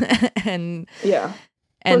episodes and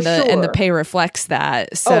and the pay reflects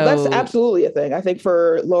that. So that's absolutely a thing. I think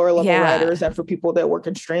for lower level writers and for people that work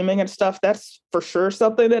in streaming and stuff, that's for sure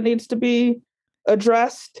something that needs to be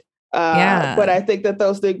addressed. But I think that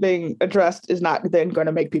those things being addressed is not then going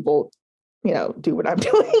to make people, do what I'm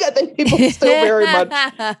doing. I think people still very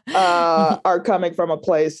much are coming from a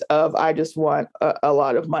place of, I just want a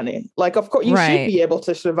lot of money. Like, of course, you should be able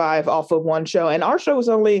to survive off of one show. And our show is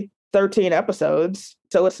only 13 episodes.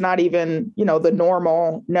 So it's not even, the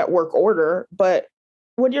normal network order. But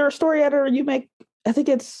when you're a story editor, you make, I think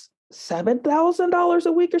it's $7,000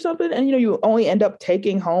 a week or something. And, you only end up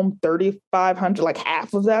taking home $3,500, like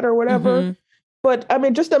half of that or whatever. Mm-hmm. But I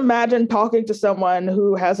mean, just imagine talking to someone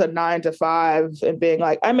who has a 9-to-5 and being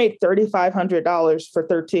like, I made $3,500 for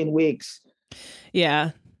 13 weeks.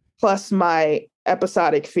 Yeah. Plus my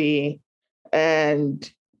episodic fee.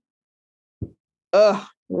 And,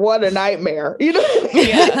 what a nightmare.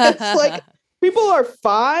 It's like people are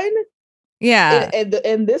fine. Yeah.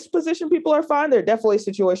 In this position, people are fine. There are definitely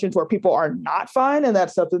situations where people are not fine. And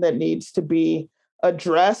that's something that needs to be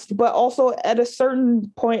addressed. But also at a certain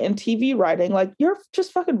point in TV writing, like you're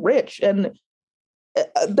just fucking rich. And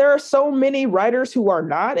there are so many writers who are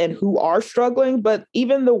not and who are struggling. But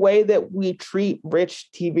even the way that we treat rich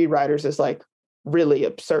TV writers is like really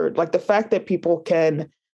absurd. Like the fact that people can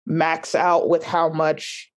max out with how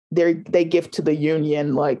much they give to the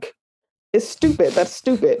union, like, is stupid. That's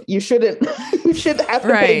stupid. You shouldn't have to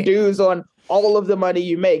pay dues on all of the money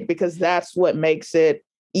you make, because that's what makes it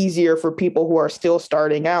easier for people who are still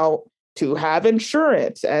starting out to have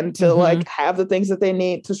insurance and to like have the things that they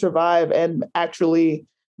need to survive and actually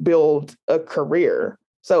build a career.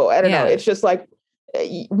 So I don't know. It's just like,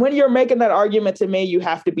 when you're making that argument to me, you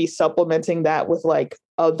have to be supplementing that with like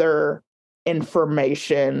other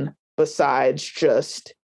information besides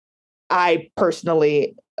just, I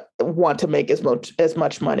personally want to make as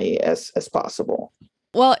much money as possible.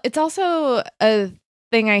 Well, it's also a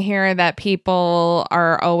thing I hear that people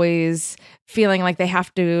are always feeling like they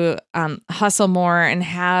have to hustle more and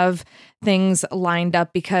have things lined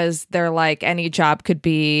up because they're like, any job could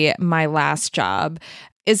be my last job.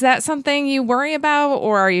 Is that something you worry about,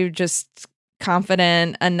 or are you just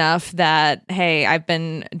confident enough that, hey, I've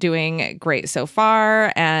been doing great so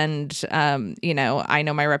far and, I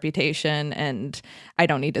know my reputation and I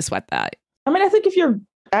don't need to sweat that? I mean, I think if you're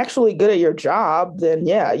actually good at your job, then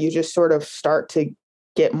you just sort of start to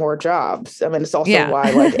get more jobs. I mean, it's also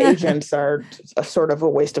why like agents are a sort of a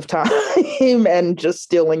waste of time and just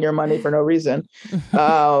stealing your money for no reason.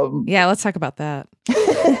 Let's talk about that.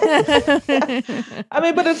 I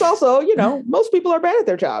mean, but it's also, most people are bad at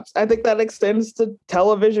their jobs. I think that extends to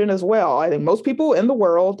television as well. I think most people in the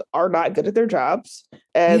world are not good at their jobs,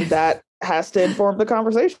 and that has to inform the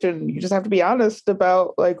conversation. You just have to be honest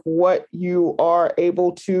about like what you are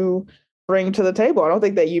able to bring to the table. I don't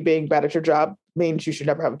think that you being bad at your job means you should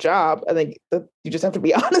never have a job. I think that you just have to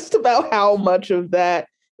be honest about how much of that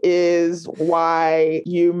is why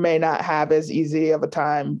you may not have as easy of a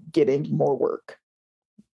time getting more work.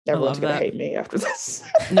 Everyone's going to hate me after this.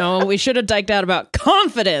 No, we should have diked out about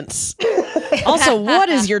confidence. Also, what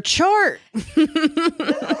is your chart?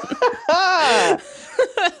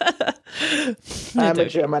 I'm a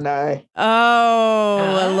Gemini. Oh,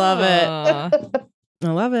 I love it.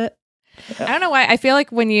 I love it. I don't know why. I feel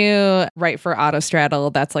like when you write for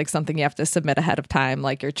Autostraddle, that's like something you have to submit ahead of time,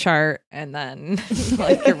 like your chart and then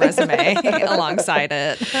like your resume alongside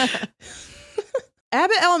it.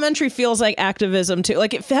 Abbott Elementary feels like activism too.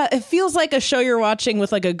 Like it feels like a show you're watching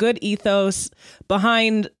with like a good ethos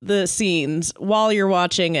behind the scenes while you're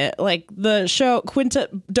watching it. Like the show, Quinta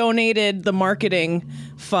donated the marketing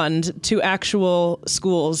fund to actual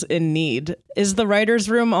schools in need. Is the writer's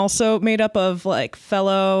room also made up of like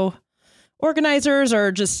fellow organizers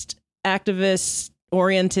or just activist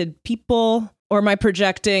oriented people? Or am I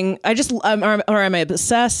projecting? Or am I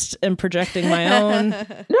obsessed and projecting my own?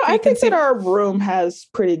 No, I think that our room has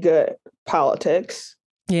pretty good politics.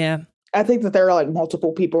 Yeah. I think that there are like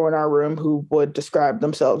multiple people in our room who would describe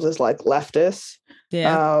themselves as like leftists.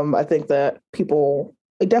 Yeah. I think that people,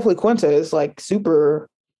 like definitely Quinta is like super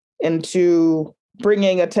into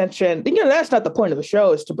bringing attention. You know, that's not the point of the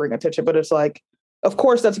show, is to bring attention, but it's like, of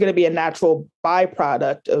course, that's going to be a natural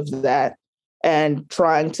byproduct of that. And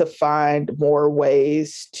trying to find more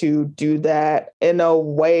ways to do that in a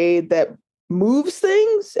way that moves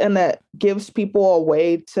things and that gives people a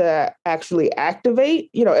way to actually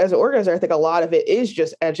activate. You know, as an organizer, I think a lot of it is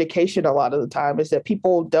just education. A lot of the time is that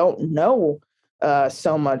people don't know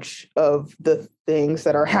so much of the things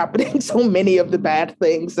that are happening, so many of the bad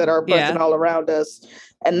things that are present all around us.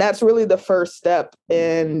 And that's really the first step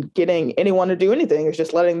in getting anyone to do anything, is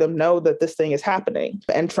just letting them know that this thing is happening,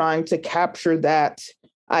 and trying to capture that,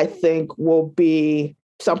 I think, will be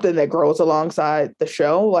something that grows alongside the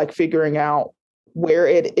show, like figuring out where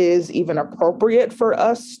it is even appropriate for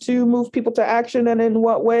us to move people to action and in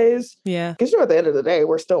what ways. Yeah. Because, you know, at the end of the day,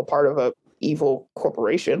 we're still part of a evil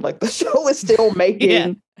corporation. Like, the show is still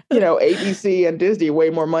making, you know, ABC and Disney way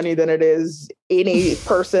more money than it is any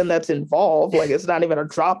person that's involved. Like, it's not even a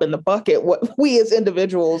drop in the bucket what we as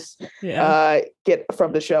individuals get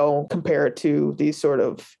from the show compared to these sort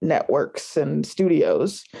of networks and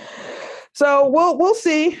studios. So we'll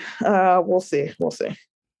see. We'll see.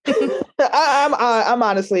 I'm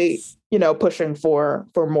honestly, you know, pushing for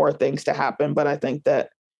more things to happen, but I think that,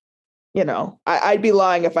 you know, I'd be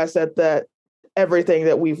lying if I said that everything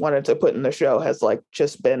that we've wanted to put in the show has like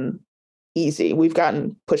just been easy. We've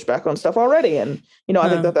gotten pushback on stuff already. And, you know, I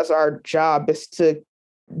think that that's our job, is to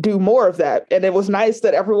do more of that. And it was nice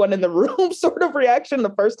that everyone in the room sort of reaction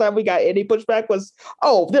the first time we got any pushback was,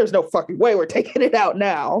 oh, there's no fucking way we're taking it out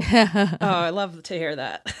now. Oh, I love to hear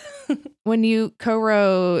that. When you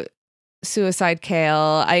co-wrote Suicide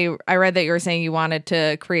Kale, I read that you were saying you wanted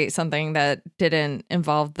to create something that didn't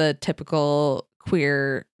involve the typical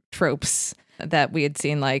queer tropes that we had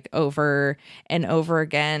seen like over and over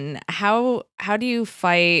again. How do you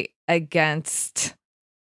fight against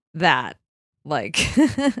that? Like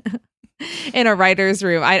in a writer's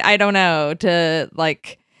room, I don't know, to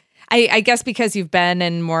like, I guess because you've been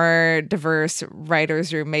in more diverse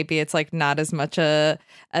writers' room, maybe it's like not as much a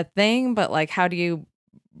thing, but like, how do you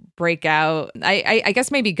break out? I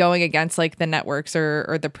guess maybe going against like the networks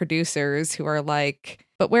or the producers who are like,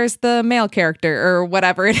 but where's the male character or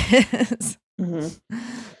whatever it is?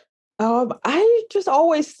 Mm-hmm. I just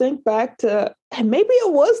always think back to, maybe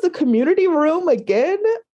it was the community room again.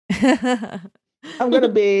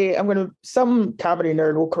 Some comedy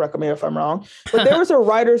nerd will correct me if I'm wrong, but there was a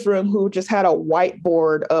writer's room who just had a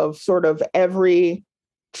whiteboard of sort of every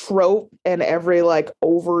trope and every like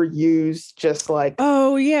overused, just like,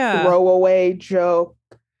 throwaway joke.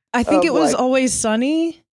 I think it was like, Always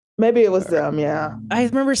Sunny. Maybe it was them. Yeah. I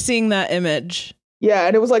remember seeing that image. Yeah.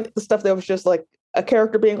 And it was like the stuff that was just like a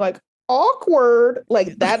character being like, awkward,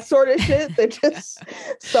 like that sort of shit that just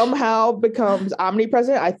somehow becomes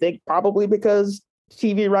omnipresent. I think probably because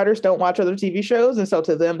TV writers don't watch other TV shows, and so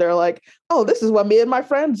to them they're like, oh, this is what me and my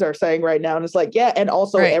friends are saying right now. And it's like, yeah, and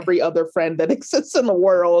also every other friend that exists in the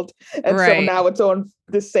world. And so now it's on,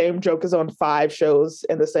 the same joke is on 5 shows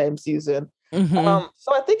in the same season. Mm-hmm.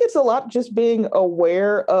 So I think it's a lot just being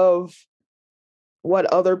aware of what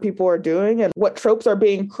other people are doing and what tropes are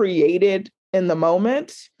being created in the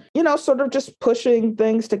moment, you know, sort of just pushing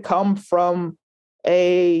things to come from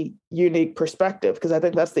a unique perspective, because I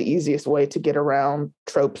think that's the easiest way to get around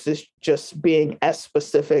tropes, is just being as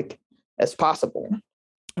specific as possible.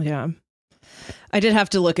 Yeah. I did have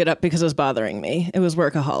to look it up because it was bothering me. It was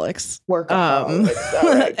Workaholics.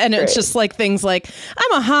 Right, and it's just like things like,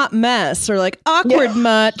 I'm a hot mess, or like, awkward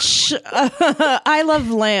much. I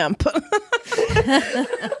love lamp.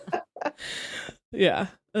 Yeah.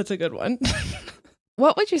 That's a good one.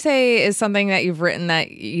 What would you say is something that you've written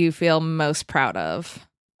that you feel most proud of?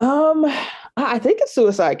 I think it's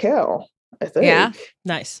Suicide Kale. I think. Yeah.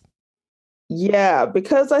 Nice. Yeah,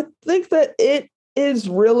 because I think that it is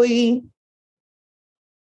really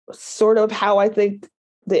sort of how I think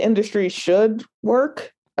the industry should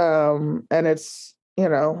work. And it's, you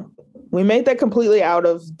know, we made that completely out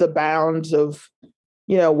of the bounds of,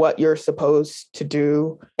 you know, what you're supposed to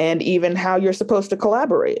do and even how you're supposed to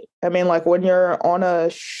collaborate. I mean, like when you're on a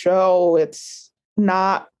show, it's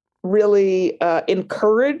not really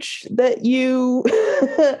encouraged that you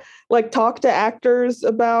like talk to actors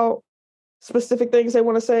about specific things they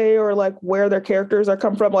want to say or like where their characters are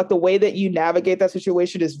come from. Like the way that you navigate that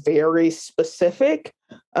situation is very specific,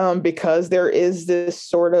 because there is this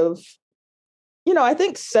sort of, I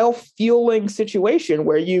think self-fueling situation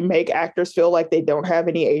where you make actors feel like they don't have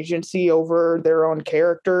any agency over their own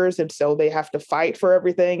characters. And so they have to fight for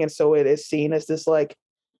everything. And so it is seen as this like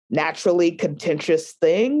naturally contentious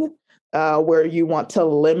thing. Where you want to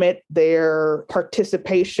limit their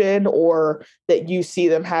participation or that you see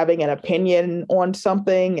them having an opinion on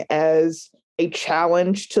something as a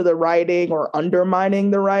challenge to the writing or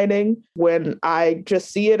undermining the writing, when I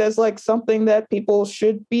just see it as like something that people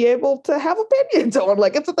should be able to have opinions on.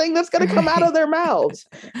 Like it's a thing that's going to come out of their mouths.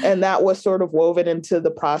 And that was sort of woven into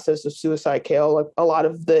the process of Suicide Kale. Like a lot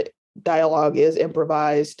of the dialogue is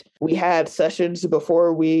improvised. We had sessions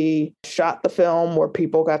before we shot the film where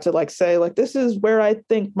people got to like say like, this is where I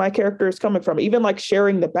think my character is coming from, even like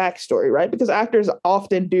sharing the backstory, right? Because actors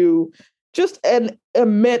often do just an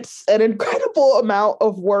incredible amount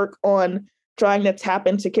of work on trying to tap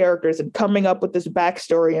into characters and coming up with this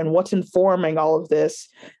backstory and what's informing all of this.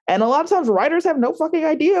 And a lot of times writers have no fucking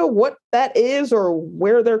idea what that is or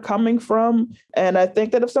where they're coming from. And I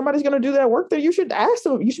think that if somebody's going to do that work, then you should ask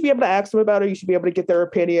them. You should be able to ask them about it. You should be able to get their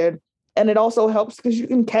opinion. And it also helps because you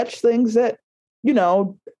can catch things that,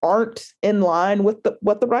 aren't in line with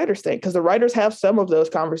what the writers think, because the writers have some of those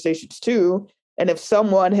conversations too. And if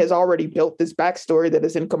someone has already built this backstory that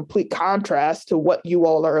is in complete contrast to what you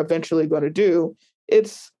all are eventually going to do,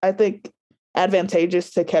 it's, I think,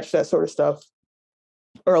 advantageous to catch that sort of stuff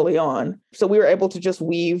early on. So we were able to just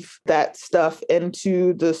weave that stuff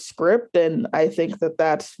into the script. And I think that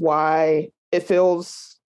that's why it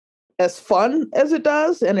feels as fun as it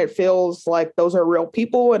does. And it feels like those are real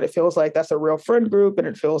people. And it feels like that's a real friend group. And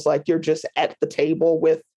it feels like you're just at the table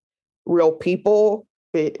with real people,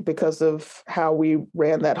 because of how we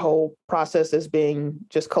ran that whole process as being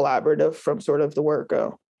just collaborative from sort of the word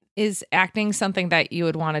go. Is acting something that you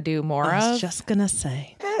would want to do more of? I was just gonna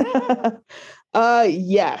say.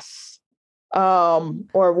 Yes.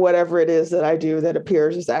 Or whatever it is that I do that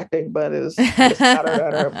appears as acting, but is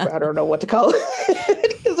I don't know what to call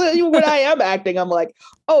it. Because when I am acting, I'm like,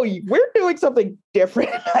 oh, we're doing something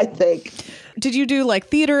different, I think. Did you do like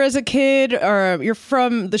theater as a kid, or you're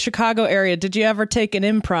from the Chicago area? Did you ever take an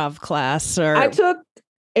improv class? Or I took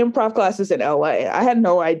improv classes in LA. I had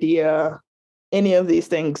no idea any of these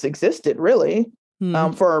things existed really,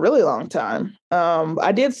 for a really long time.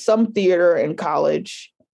 I did some theater in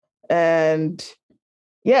college, and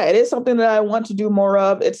yeah, it is something that I want to do more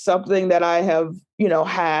of. It's something that I have,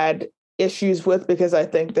 had issues with, because I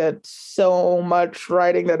think that so much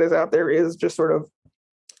writing that is out there is just sort of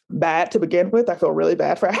bad to begin with. I feel really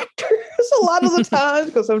bad for actors a lot of the times,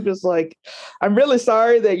 because I'm just like, I'm really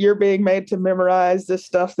sorry that you're being made to memorize this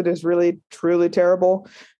stuff that is really, truly terrible.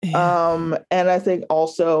 Yeah. And I think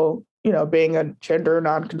also, being a gender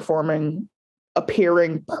non-conforming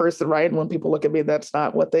appearing person, right? And when people look at me, that's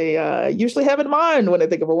not what they usually have in mind when they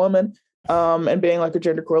think of a woman. And being like a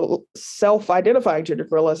genderqueer, self-identifying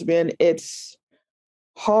genderqueer lesbian, it's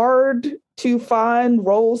hard to find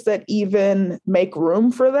roles that even make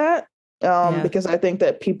room for that. Because I think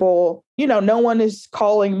that people, no one is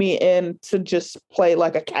calling me in to just play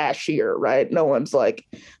like a cashier, right? No one's like,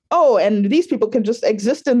 oh, and these people can just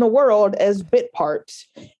exist in the world as bit parts.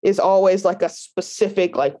 Is always like a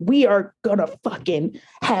specific, like, we are gonna fucking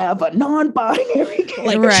have a non-binary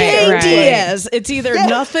like Che Diaz. It's either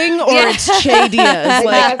nothing or it's Che Diaz.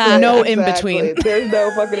 Like no in between. There's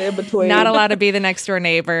no fucking in between. Not allowed to be the next door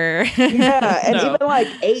neighbor. Yeah, and even like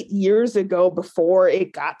 8 years ago, before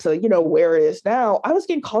it got to where it is now, I was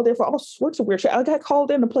getting called in for all sorts of weird shit. I got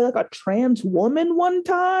called in to play like a trans woman one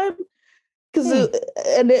time. Because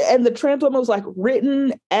and the trans woman was like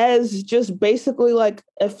written as just basically like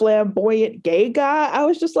a flamboyant gay guy. I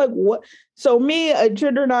was just like, what? So me, a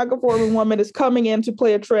gender non-conforming woman, is coming in to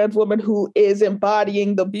play a trans woman who is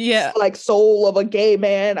embodying the like soul of a gay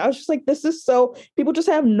man. I was just like, this is so, people just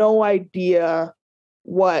have no idea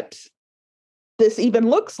what this even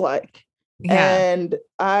looks like. Yeah. And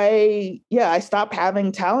I stopped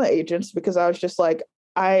having talent agents because I was just like,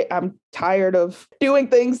 I'm tired of doing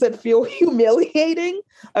things that feel humiliating.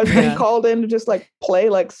 I was being called in to just like play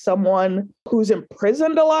like someone who's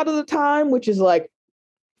imprisoned a lot of the time, which is like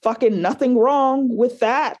fucking nothing wrong with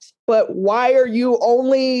that. But why are you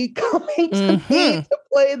only coming to me to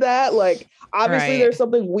play that? Like, obviously there's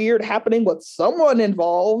something weird happening with someone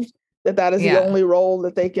involved, that is the only role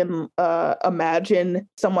that they can imagine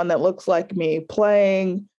someone that looks like me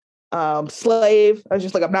playing. Slave. I was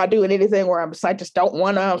just like, I'm not doing anything where I just don't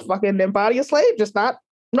want to fucking embody a slave. Just not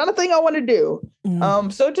not a thing I want to do.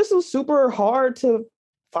 So it just was super hard to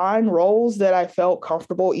find roles that I felt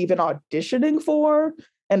comfortable even auditioning for.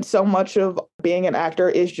 And so much of being an actor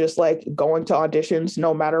is just like going to auditions,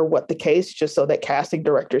 no matter what the case, just so that casting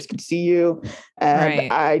directors can see you. And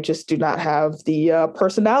I just do not have the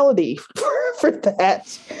personality for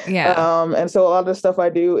that. Yeah. And so a lot of the stuff I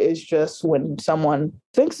do is just when someone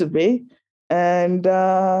thinks of me. And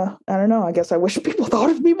I don't know, I guess I wish people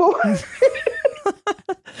thought of me more.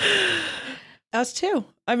 Us too.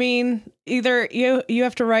 I mean, either you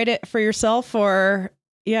have to write it for yourself or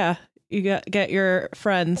you get your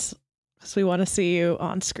friends, because we want to see you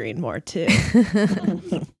on screen more too.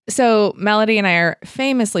 So Melody and I are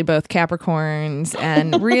famously both Capricorns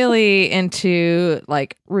and really into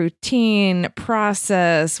like routine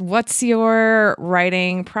process. What's your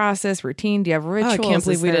writing process routine? Do you have rituals? I can't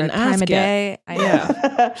believe we didn't ask time of day?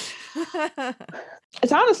 Yeah.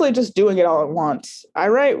 It's honestly just doing it all at once. I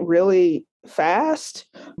write really fast,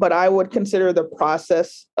 but I would consider the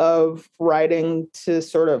process of writing to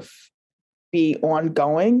sort of be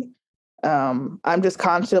ongoing. I'm just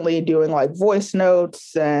constantly doing like voice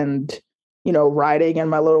notes and, writing in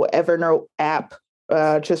my little Evernote app,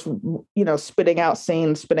 just, spitting out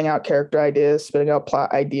scenes, spitting out character ideas, spitting out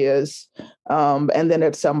plot ideas. And then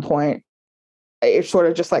at some point, it sort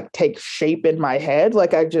of just like takes shape in my head.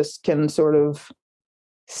 Like I just can sort of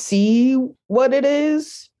see what it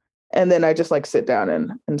is. And then I just like sit down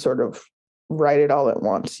and sort of write it all at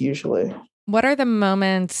once, usually. What are the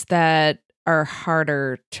moments that are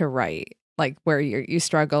harder to write? Like where you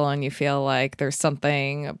struggle and you feel like there's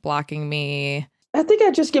something blocking me? I think I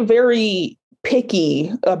just get very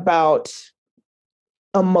picky about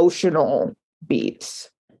emotional beats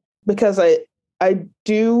because I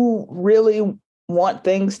do really want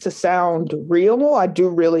things to sound real. I do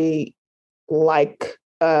really like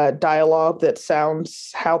dialogue that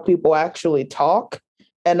sounds how people actually talk.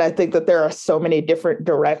 And I think that there are so many different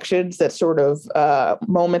directions that sort of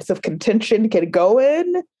moments of contention can go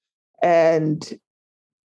in. And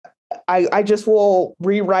I just will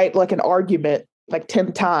rewrite like an argument like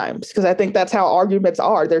 10 times because I think that's how arguments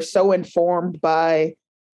are. They're so informed by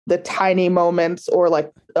the tiny moments or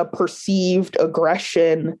like a perceived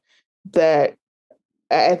aggression that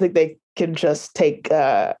I think they can just take,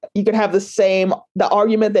 you can have the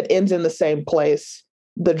argument that ends in the same place.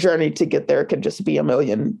 The journey to get there can just be a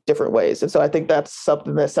million different ways. And so I think that's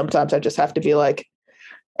something that sometimes I just have to be like,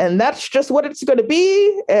 and that's just what it's going to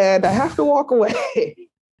be. And I have to walk away.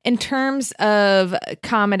 In terms of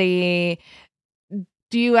comedy,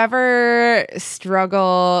 do you ever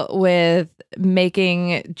struggle with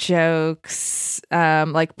making jokes,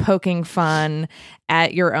 like poking fun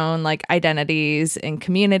at your own like identities and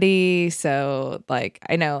community? So like,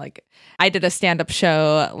 I know like I did a stand-up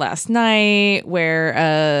show last night where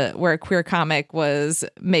a queer comic was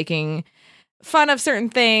making fun of certain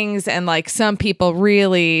things, and like some people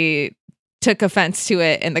really took offense to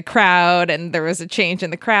it in the crowd, and there was a change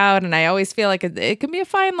in the crowd. And I always feel like it can be a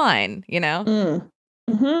fine line,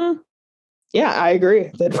 Mm-hmm. Yeah, I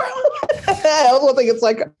agree. I also think it's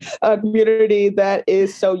like a community that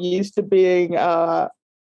is so used to being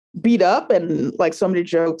beat up and like so many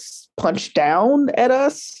jokes punched down at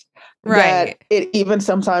us. That it even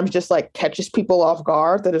sometimes just like catches people off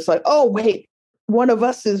guard that it's like, oh, wait, one of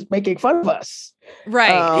us is making fun of us. Right.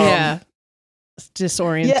 Yeah. It's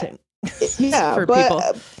disorienting. Yeah. For people.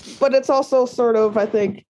 But it's also sort of, I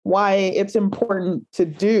think, why it's important to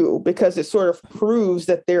do, because it sort of proves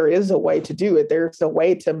that there is a way to do it. There's a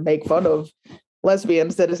way to make fun of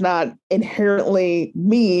lesbians that is not inherently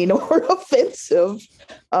mean or offensive.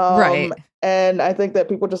 Right. And I think that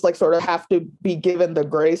people just like sort of have to be given the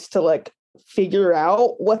grace to like figure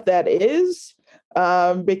out what that is,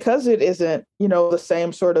 because it isn't, the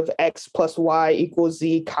same sort of X plus Y equals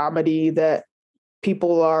Z comedy that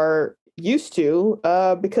people are used to,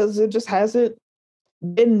 because it just hasn't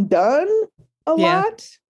been done a lot.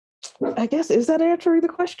 I guess, is that answering the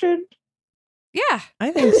question? Yeah, I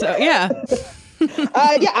think so. Yeah.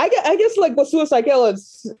 I guess like with Suicide Kill,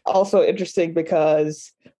 it's also interesting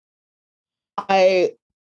because I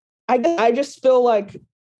just feel like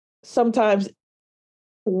sometimes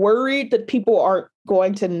worried that people aren't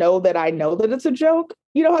going to know that I know that it's a joke.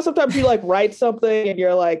 You know how sometimes you like write something and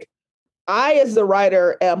you're like, I as the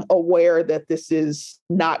writer am aware that this is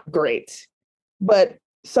not great. But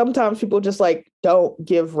sometimes people just like don't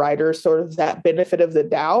give writers sort of that benefit of the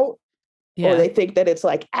doubt. Or they think that it's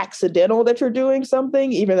like accidental that you're doing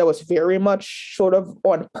something, even though it's very much sort of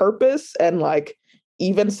on purpose, and like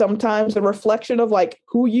even sometimes a reflection of like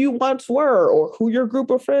who you once were or who your group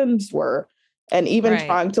of friends were. And even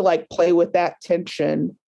trying to like play with that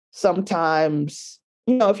tension sometimes,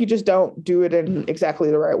 if you just don't do it in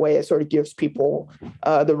exactly the right way, it sort of gives people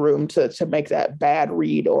the room to make that bad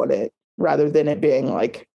read on it, rather than it being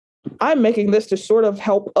like, I'm making this to sort of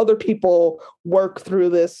help other people work through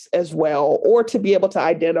this as well, or to be able to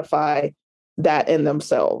identify that in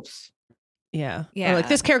themselves. Yeah. Yeah. Or like,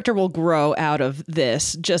 this character will grow out of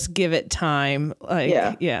this. Just give it time. Like,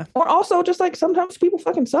 yeah. Or also just like, sometimes people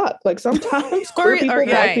fucking suck. Like, sometimes queer people,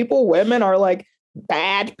 black people, women are like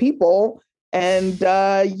bad people. And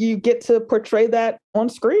you get to portray that on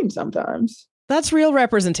screen sometimes. That's real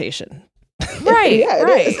representation. Right. Yeah,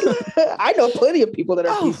 right. I know plenty of people that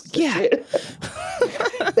are pieces of shit.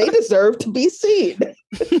 They deserve to be seen.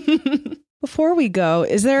 Before we go,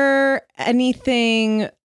 is there anything,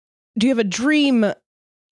 do you have a dream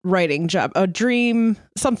writing job,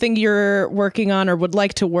 something you're working on or would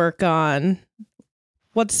like to work on?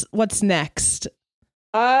 What's next?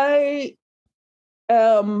 I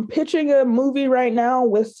am pitching a movie right now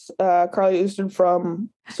with Carly Houston from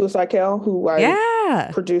Suicide Cal, who I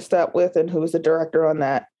produced that with, and who was the director on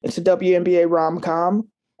that. It's a WNBA rom-com.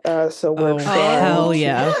 So we're hell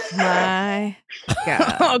yeah. My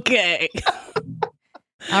God. Okay.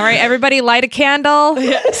 All right, everybody light a candle.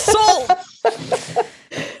 Sold.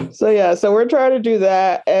 So we're trying to do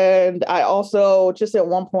that. And I also just at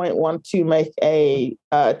one point want to make a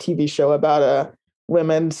TV show about a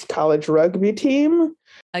women's college rugby team.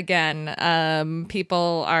 Again,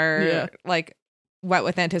 people are like wet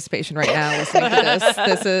with anticipation right now listening to this.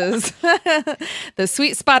 This is the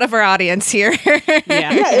sweet spot of our audience here.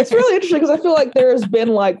 Yeah, it's really interesting because I feel like there's been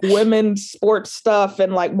like women's sports stuff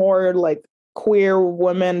and like more like queer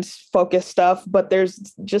women's focused stuff, but there's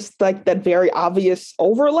just like that very obvious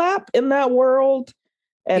overlap in that world.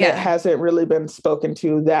 And it hasn't really been spoken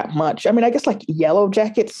to that much. I mean, I guess like Yellow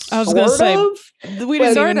Jackets, I was going to say, we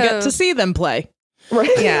didn't even get to see them play. Right.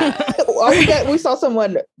 Yeah. We saw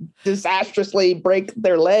someone disastrously break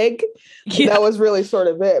their leg. Yeah. That was really sort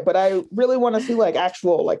of it. But I really want to see like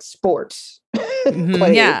actual like sports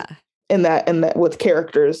play in that with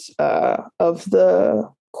characters of the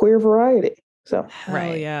queer variety. So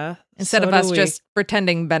yeah. Instead of us just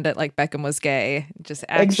pretending Bend It Like Beckham was gay, just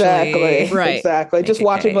actually exactly. Just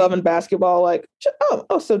watching Love and Basketball, like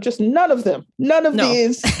so just none of them,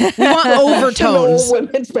 these. We want overtones.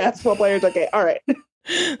 Women's basketball players. Okay, all right.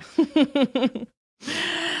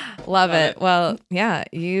 Love it. Well, yeah,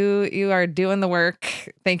 you are doing the work.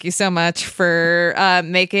 Thank you so much for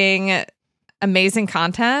making amazing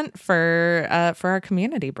content for our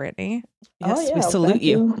community, Brittany. Yes, we salute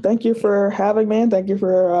you. Thank you for having me, and thank you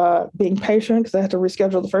for being patient because I had to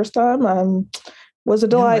reschedule the first time. Was a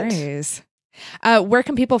delight. No worries. Where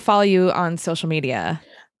can people follow you on social media?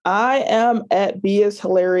 I am at B is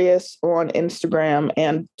Hilarious on Instagram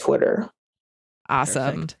and Twitter.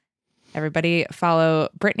 Awesome. Perfect. Everybody follow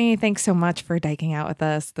Brittany. Thanks so much for diking out with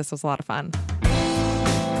us. This was a lot of fun.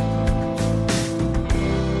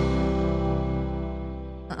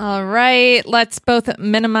 All right, let's both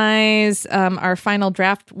minimize our final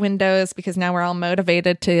draft windows because now we're all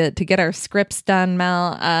motivated to get our scripts done,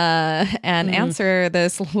 Mel, and answer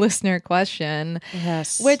this listener question,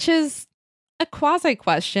 which is a quasi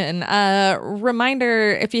question.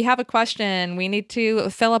 Reminder, if you have a question, we need to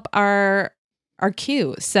fill up our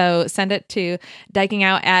queue. So send it to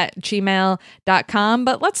dikingout@gmail.com.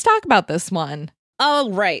 But let's talk about this one. All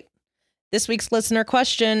right. This week's listener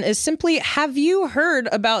question is simply, have you heard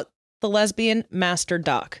about the Lesbian Master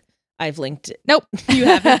Doc? I've linked it. Nope. You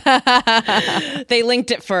haven't. They linked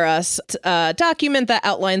it for us. A document that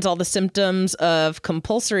outlines all the symptoms of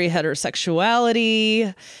compulsory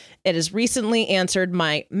heterosexuality. It has recently answered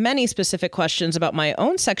my many specific questions about my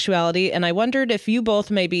own sexuality, and I wondered if you both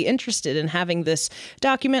may be interested in having this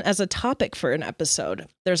document as a topic for an episode.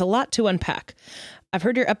 There's a lot to unpack. I've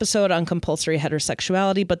heard your episode on compulsory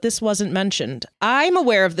heterosexuality, but this wasn't mentioned. I'm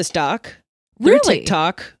aware of this doc through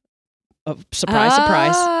TikTok. Oh, surprise,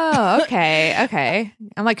 surprise. Oh, okay.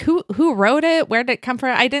 I'm like, who wrote it? Where did it come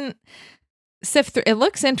from? I didn't sift through. It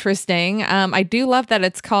looks interesting. I do love that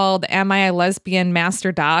it's called "Am I a Lesbian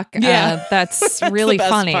Master Doc?" Yeah, that's really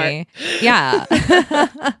funny. Part. Yeah,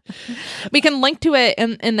 we can link to it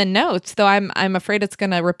in the notes. Though I'm afraid it's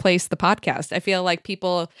going to replace the podcast. I feel like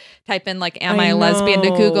people type in like "Am I a lesbian?"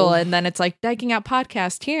 to Google, and then it's like Diking Out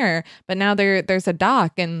podcast here. But now there's a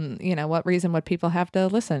doc, and what reason would people have to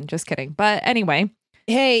listen? Just kidding. But anyway.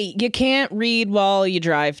 Hey, you can't read while you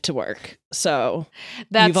drive to work. So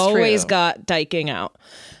you've always got Diking Out.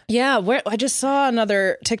 Yeah, I just saw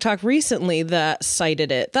another TikTok recently that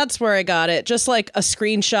cited it. That's where I got it. Just like a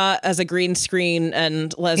screenshot as a green screen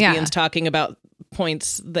and lesbians talking about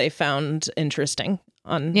points they found interesting.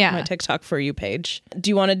 on my TikTok For You page. Do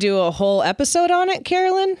you want to do a whole episode on it,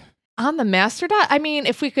 Carolyn? On the master doc? I mean,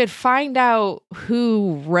 if we could find out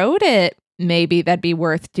who wrote it, maybe that'd be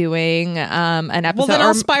worth doing an episode. Well, then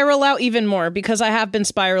I'll spiral out even more because I have been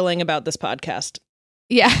spiraling about this podcast.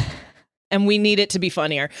 Yeah. And we need it to be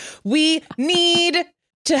funnier. We need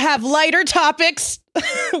to have lighter topics.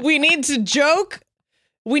 We need to joke.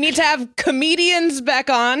 We need to have comedians back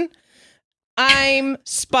on. I'm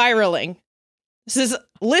spiraling. This is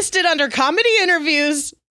listed under comedy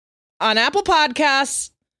interviews on Apple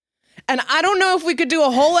Podcasts. And I don't know if we could do a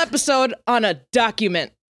whole episode on a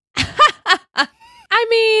document. I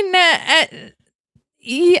mean,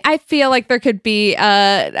 I feel like there could be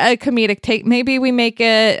a comedic take. Maybe we make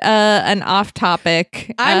it an off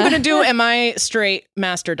topic. I'm going to do Am I Straight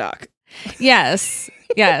Master Doc. Yes.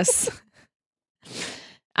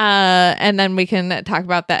 And then we can talk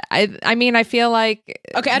about that. I mean, I feel like...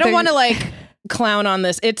 Okay, I don't want to like clown on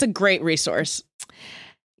this. It's a great resource.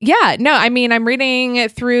 Yeah, no, I mean, I'm reading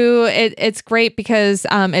through it. It's great because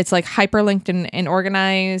it's like hyperlinked and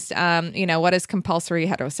organized. What is compulsory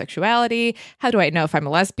heterosexuality? How do I know if I'm a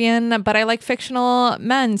lesbian? But I like fictional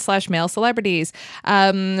men / male celebrities.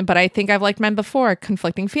 But I think I've liked men before.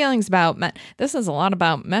 Conflicting feelings about men. This is a lot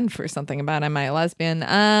about men for something about am I a lesbian?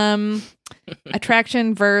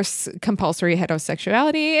 Attraction versus compulsory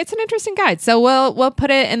heterosexuality. It's an interesting guide. So we'll put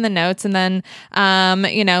it in the notes, and then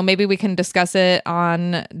maybe we can discuss it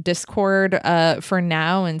on Discord for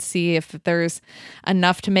now and see if there's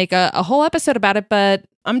enough to make a whole episode about it. But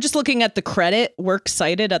I'm just looking at the credit works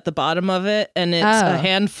cited at the bottom of it, and it's a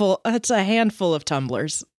handful. It's a handful of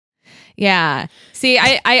tumblers. Yeah. See,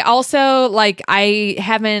 I also I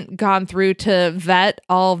haven't gone through to vet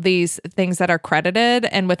all of these things that are credited,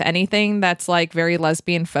 and with anything that's like very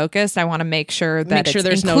lesbian focused, I want to make sure that it's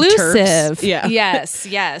there's inclusive. No TERFs. Yeah.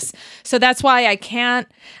 Yes. So that's why I can't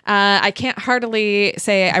heartily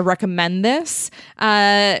say I recommend this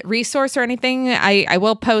resource or anything. I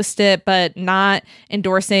will post it, but not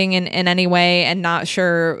endorsing in any way, and not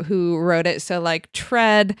sure who wrote it. So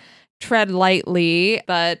tread lightly.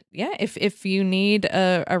 But yeah, if you need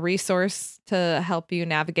a resource to help you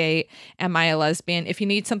navigate am I a lesbian, if you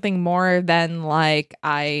need something more than like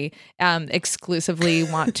I exclusively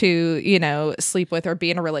want to sleep with or be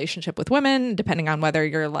in a relationship with women, depending on whether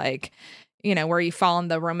you're like where you fall on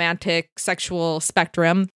the romantic sexual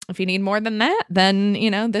spectrum, if you need more than that, then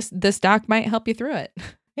this doc might help you through it.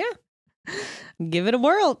 Yeah, give it a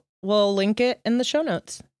whirl. We'll link it in the show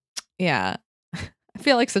notes. Yeah. I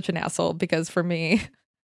feel like such an asshole because for me,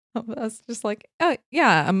 I was just like, oh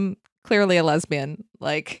yeah, I'm clearly a lesbian.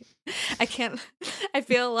 Like, I can't. I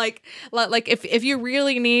feel like if you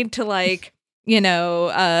really need to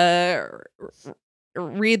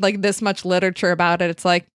read like this much literature about it, it's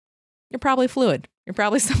like you're probably fluid. You're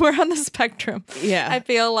probably somewhere on the spectrum. Yeah, I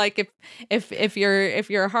feel like if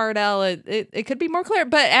you're a hard L, it could be more clear.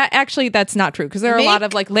 But actually, that's not true because there are a lot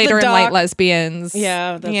of like later in life lesbians.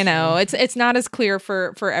 Yeah, that's true. It's not as clear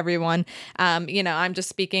for everyone. I'm just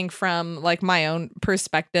speaking from like my own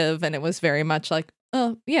perspective, and it was very much like,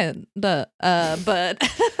 oh yeah, but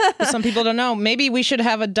some people don't know. Maybe we should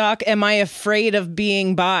have a doc. Am I afraid of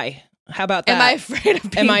being bi? How about that? Am I afraid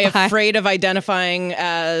of being bi? Afraid of identifying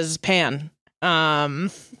as pan? I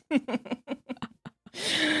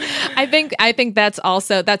think that's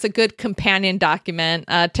a good companion document.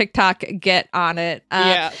 TikTok, get on it.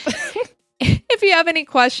 Yeah. If you have any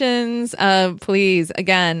questions, please,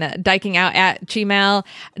 again,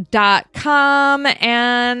 dikingout@gmail.com,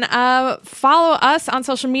 and follow us on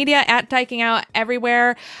social media at dikingout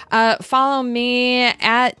everywhere. Follow me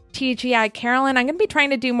at TGI Carolyn. I'm going to be trying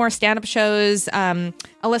to do more stand-up shows. A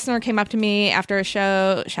listener came up to me after a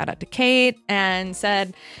show, shout out to Kate, and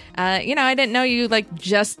said, I didn't know you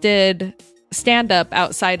just did stand-up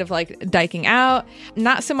outside of Diking Out.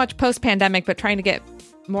 Not so much post-pandemic, but trying to get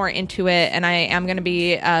more into it, and I am going to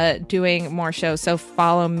be doing more shows, so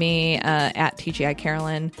follow me at TGI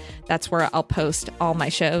Carolyn. That's where I'll post all my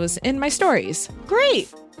shows in my stories.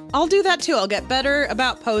 Great. I'll do that too. I'll get better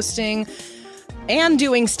about posting and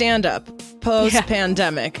doing stand-up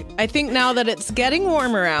post-pandemic. Yeah. I think now that it's getting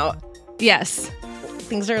warmer out, yes,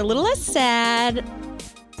 things are a little less sad.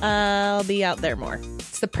 I'll be out there more.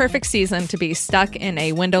 It's the perfect season to be stuck in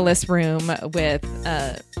a windowless room with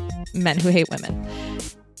men who hate women.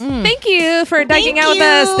 Thank you for diking out with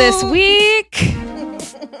us this week.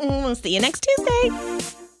 We'll see you next Tuesday.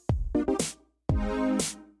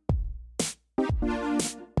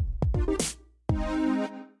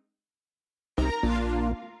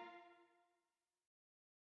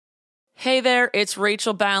 Hey there, it's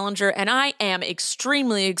Rachel Ballinger, and I am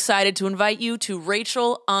extremely excited to invite you to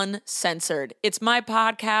Rachel Uncensored. It's my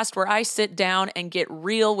podcast where I sit down and get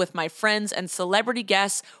real with my friends and celebrity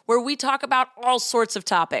guests, where we talk about all sorts of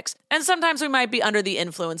topics. And sometimes we might be under the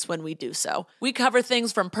influence when we do so. We cover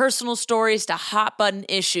things from personal stories to hot button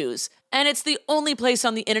issues. And it's the only place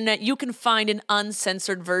on the internet you can find an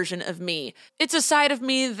uncensored version of me. It's a side of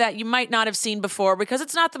me that you might not have seen before because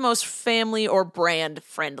it's not the most family or brand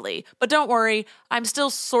friendly. But don't worry, I'm still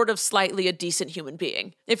sort of slightly a decent human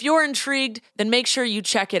being. If you're intrigued, then make sure you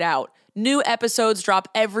check it out. New episodes drop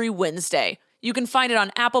every Wednesday. You can find it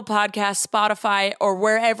on Apple Podcasts, Spotify, or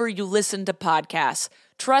wherever you listen to podcasts.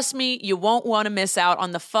 Trust me, you won't want to miss out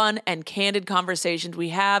on the fun and candid conversations we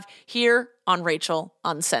have here on Rachel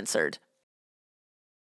Uncensored.